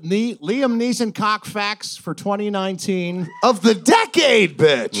last Liam Neeson cock facts for 2019. Of the decade,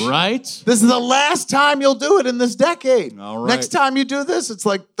 bitch. Right? This is the last time you'll do it in this decade. All right. Next time you do this, it's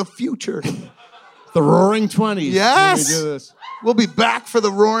like the future. The Roaring 20s. Yes. When we do this. We'll be back for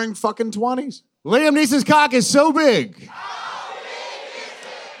the Roaring fucking 20s. Liam Neeson's cock is so big.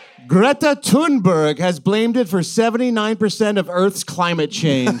 Greta Thunberg has blamed it for 79% of Earth's climate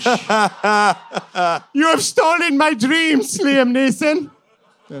change. You have stolen my dreams, Liam Neeson.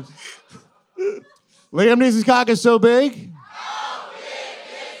 Yes. Liam Neeson's cock is so big.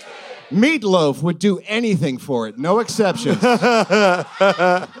 Meatloaf would do anything for it, no exceptions.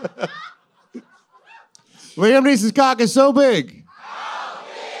 Liam Neeson's cock is so big.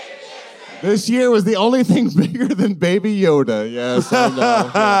 This year was the only thing bigger than Baby Yoda. Yes, I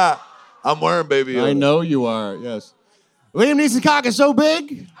know. I'm wearing Baby Yoda. I know you are, yes. Liam Neeson's cock is so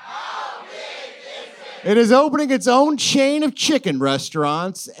big. It is opening its own chain of chicken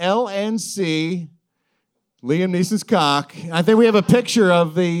restaurants, LNC. Liam Neeson's cock. I think we have a picture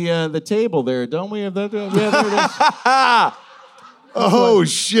of the table there, don't we? Have that? Yeah, there it is. Oh,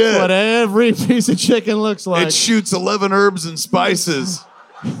 shit. What every piece of chicken looks like. It shoots 11 herbs and spices.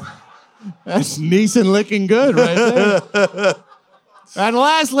 That's Neeson looking good right there. And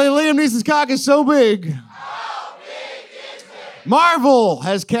lastly, Liam Neeson's cock is so big. Marvel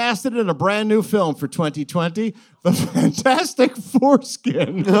has cast it in a brand new film for 2020, The Fantastic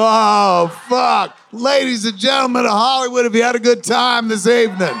Foreskin. Oh, fuck. Ladies and gentlemen of Hollywood, have you had a good time this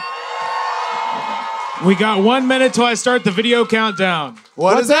evening? We got 1 minute till I start the video countdown.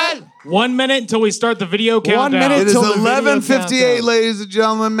 What's that? 1 minute until we start the video countdown. It is 11:58, ladies and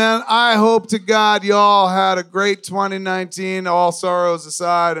gentlemen, man. I hope to God y'all had a great 2019, all sorrows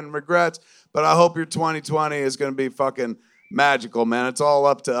aside and regrets, but I hope your 2020 is going to be fucking magical, man. It's all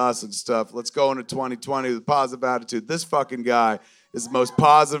up to us and stuff. Let's go into 2020 with a positive attitude. This fucking guy is the most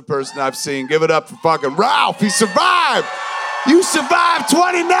positive person I've seen. Give it up for fucking Ralph. He survived. You survived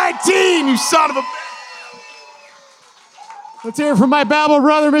 2019, you son of a... Let's hear it from my Babble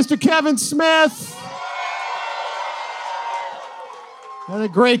brother, Mr. Kevin Smith. And a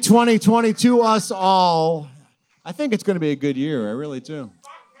great 2020 to us all. I think it's going to be a good year. I really do.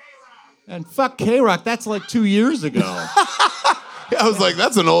 And fuck K-Rock, that's like 2 years ago. I was like,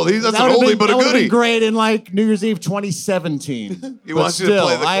 that's an oldie. That's an oldie, but a that would have goodie. been great in like New Year's Eve 2017. He wants you to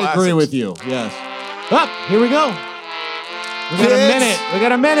play the I agree classics. with you. Yes. Up, here we go. We got a minute. We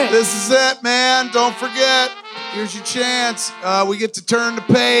got a minute. This is it, man. Don't forget. Here's your chance. We get to turn the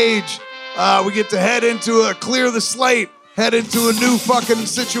page. We get to head into clear the slate, head into a new fucking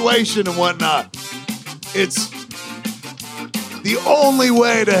situation and whatnot. It's the only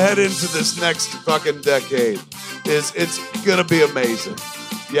way to head into this next fucking decade. It's gonna be amazing.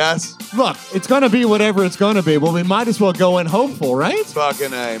 Yes? Look, it's gonna be whatever it's gonna be. Well, we might as well go in hopeful, right?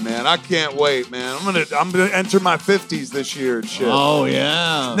 Fucking A, man. I can't wait, man. I'm gonna enter my 50s this year and shit. Oh,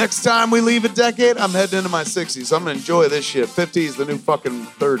 yeah. Next time we leave a decade, I'm heading into my 60s. So I'm gonna enjoy this shit. 50 is the new fucking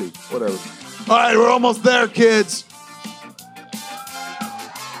 30. Whatever. All right, we're almost there, kids.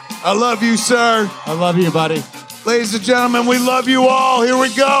 I love you, sir. I love you, buddy. Ladies and gentlemen, we love you all. Here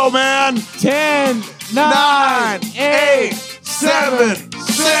we go, man. 10, 9, 8, 7,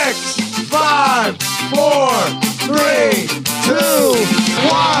 6, 5, 4, 3, 2,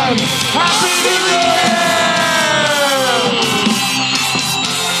 1. Happy New Year!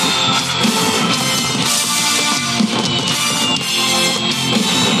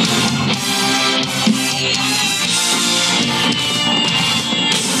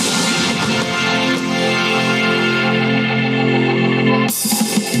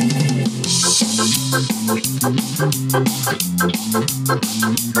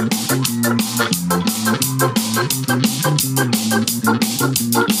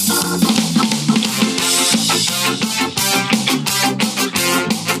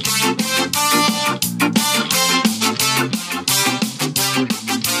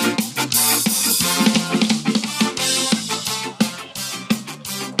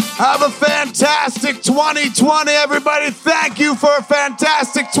 Have a fantastic 2020, everybody. Thank you for a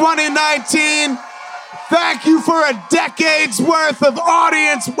fantastic 2019. Thank you for a decade's worth of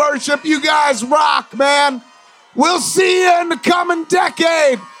audience worship. You guys rock, man. We'll see you in the coming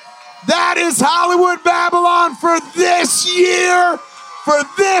decade. That is Hollywood Babylon for this year, for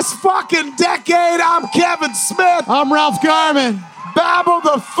this fucking decade. I'm Kevin Smith. I'm Ralph Garman. Babble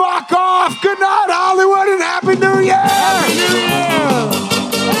the fuck off. Good night, Hollywood, and Happy New Year. Happy New Year.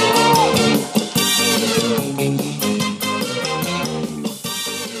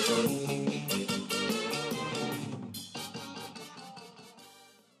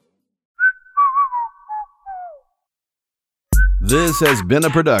 This has been a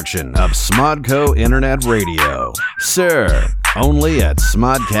production of Smodco Internet Radio. Sir, only at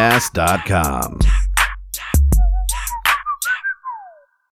smodcast.com.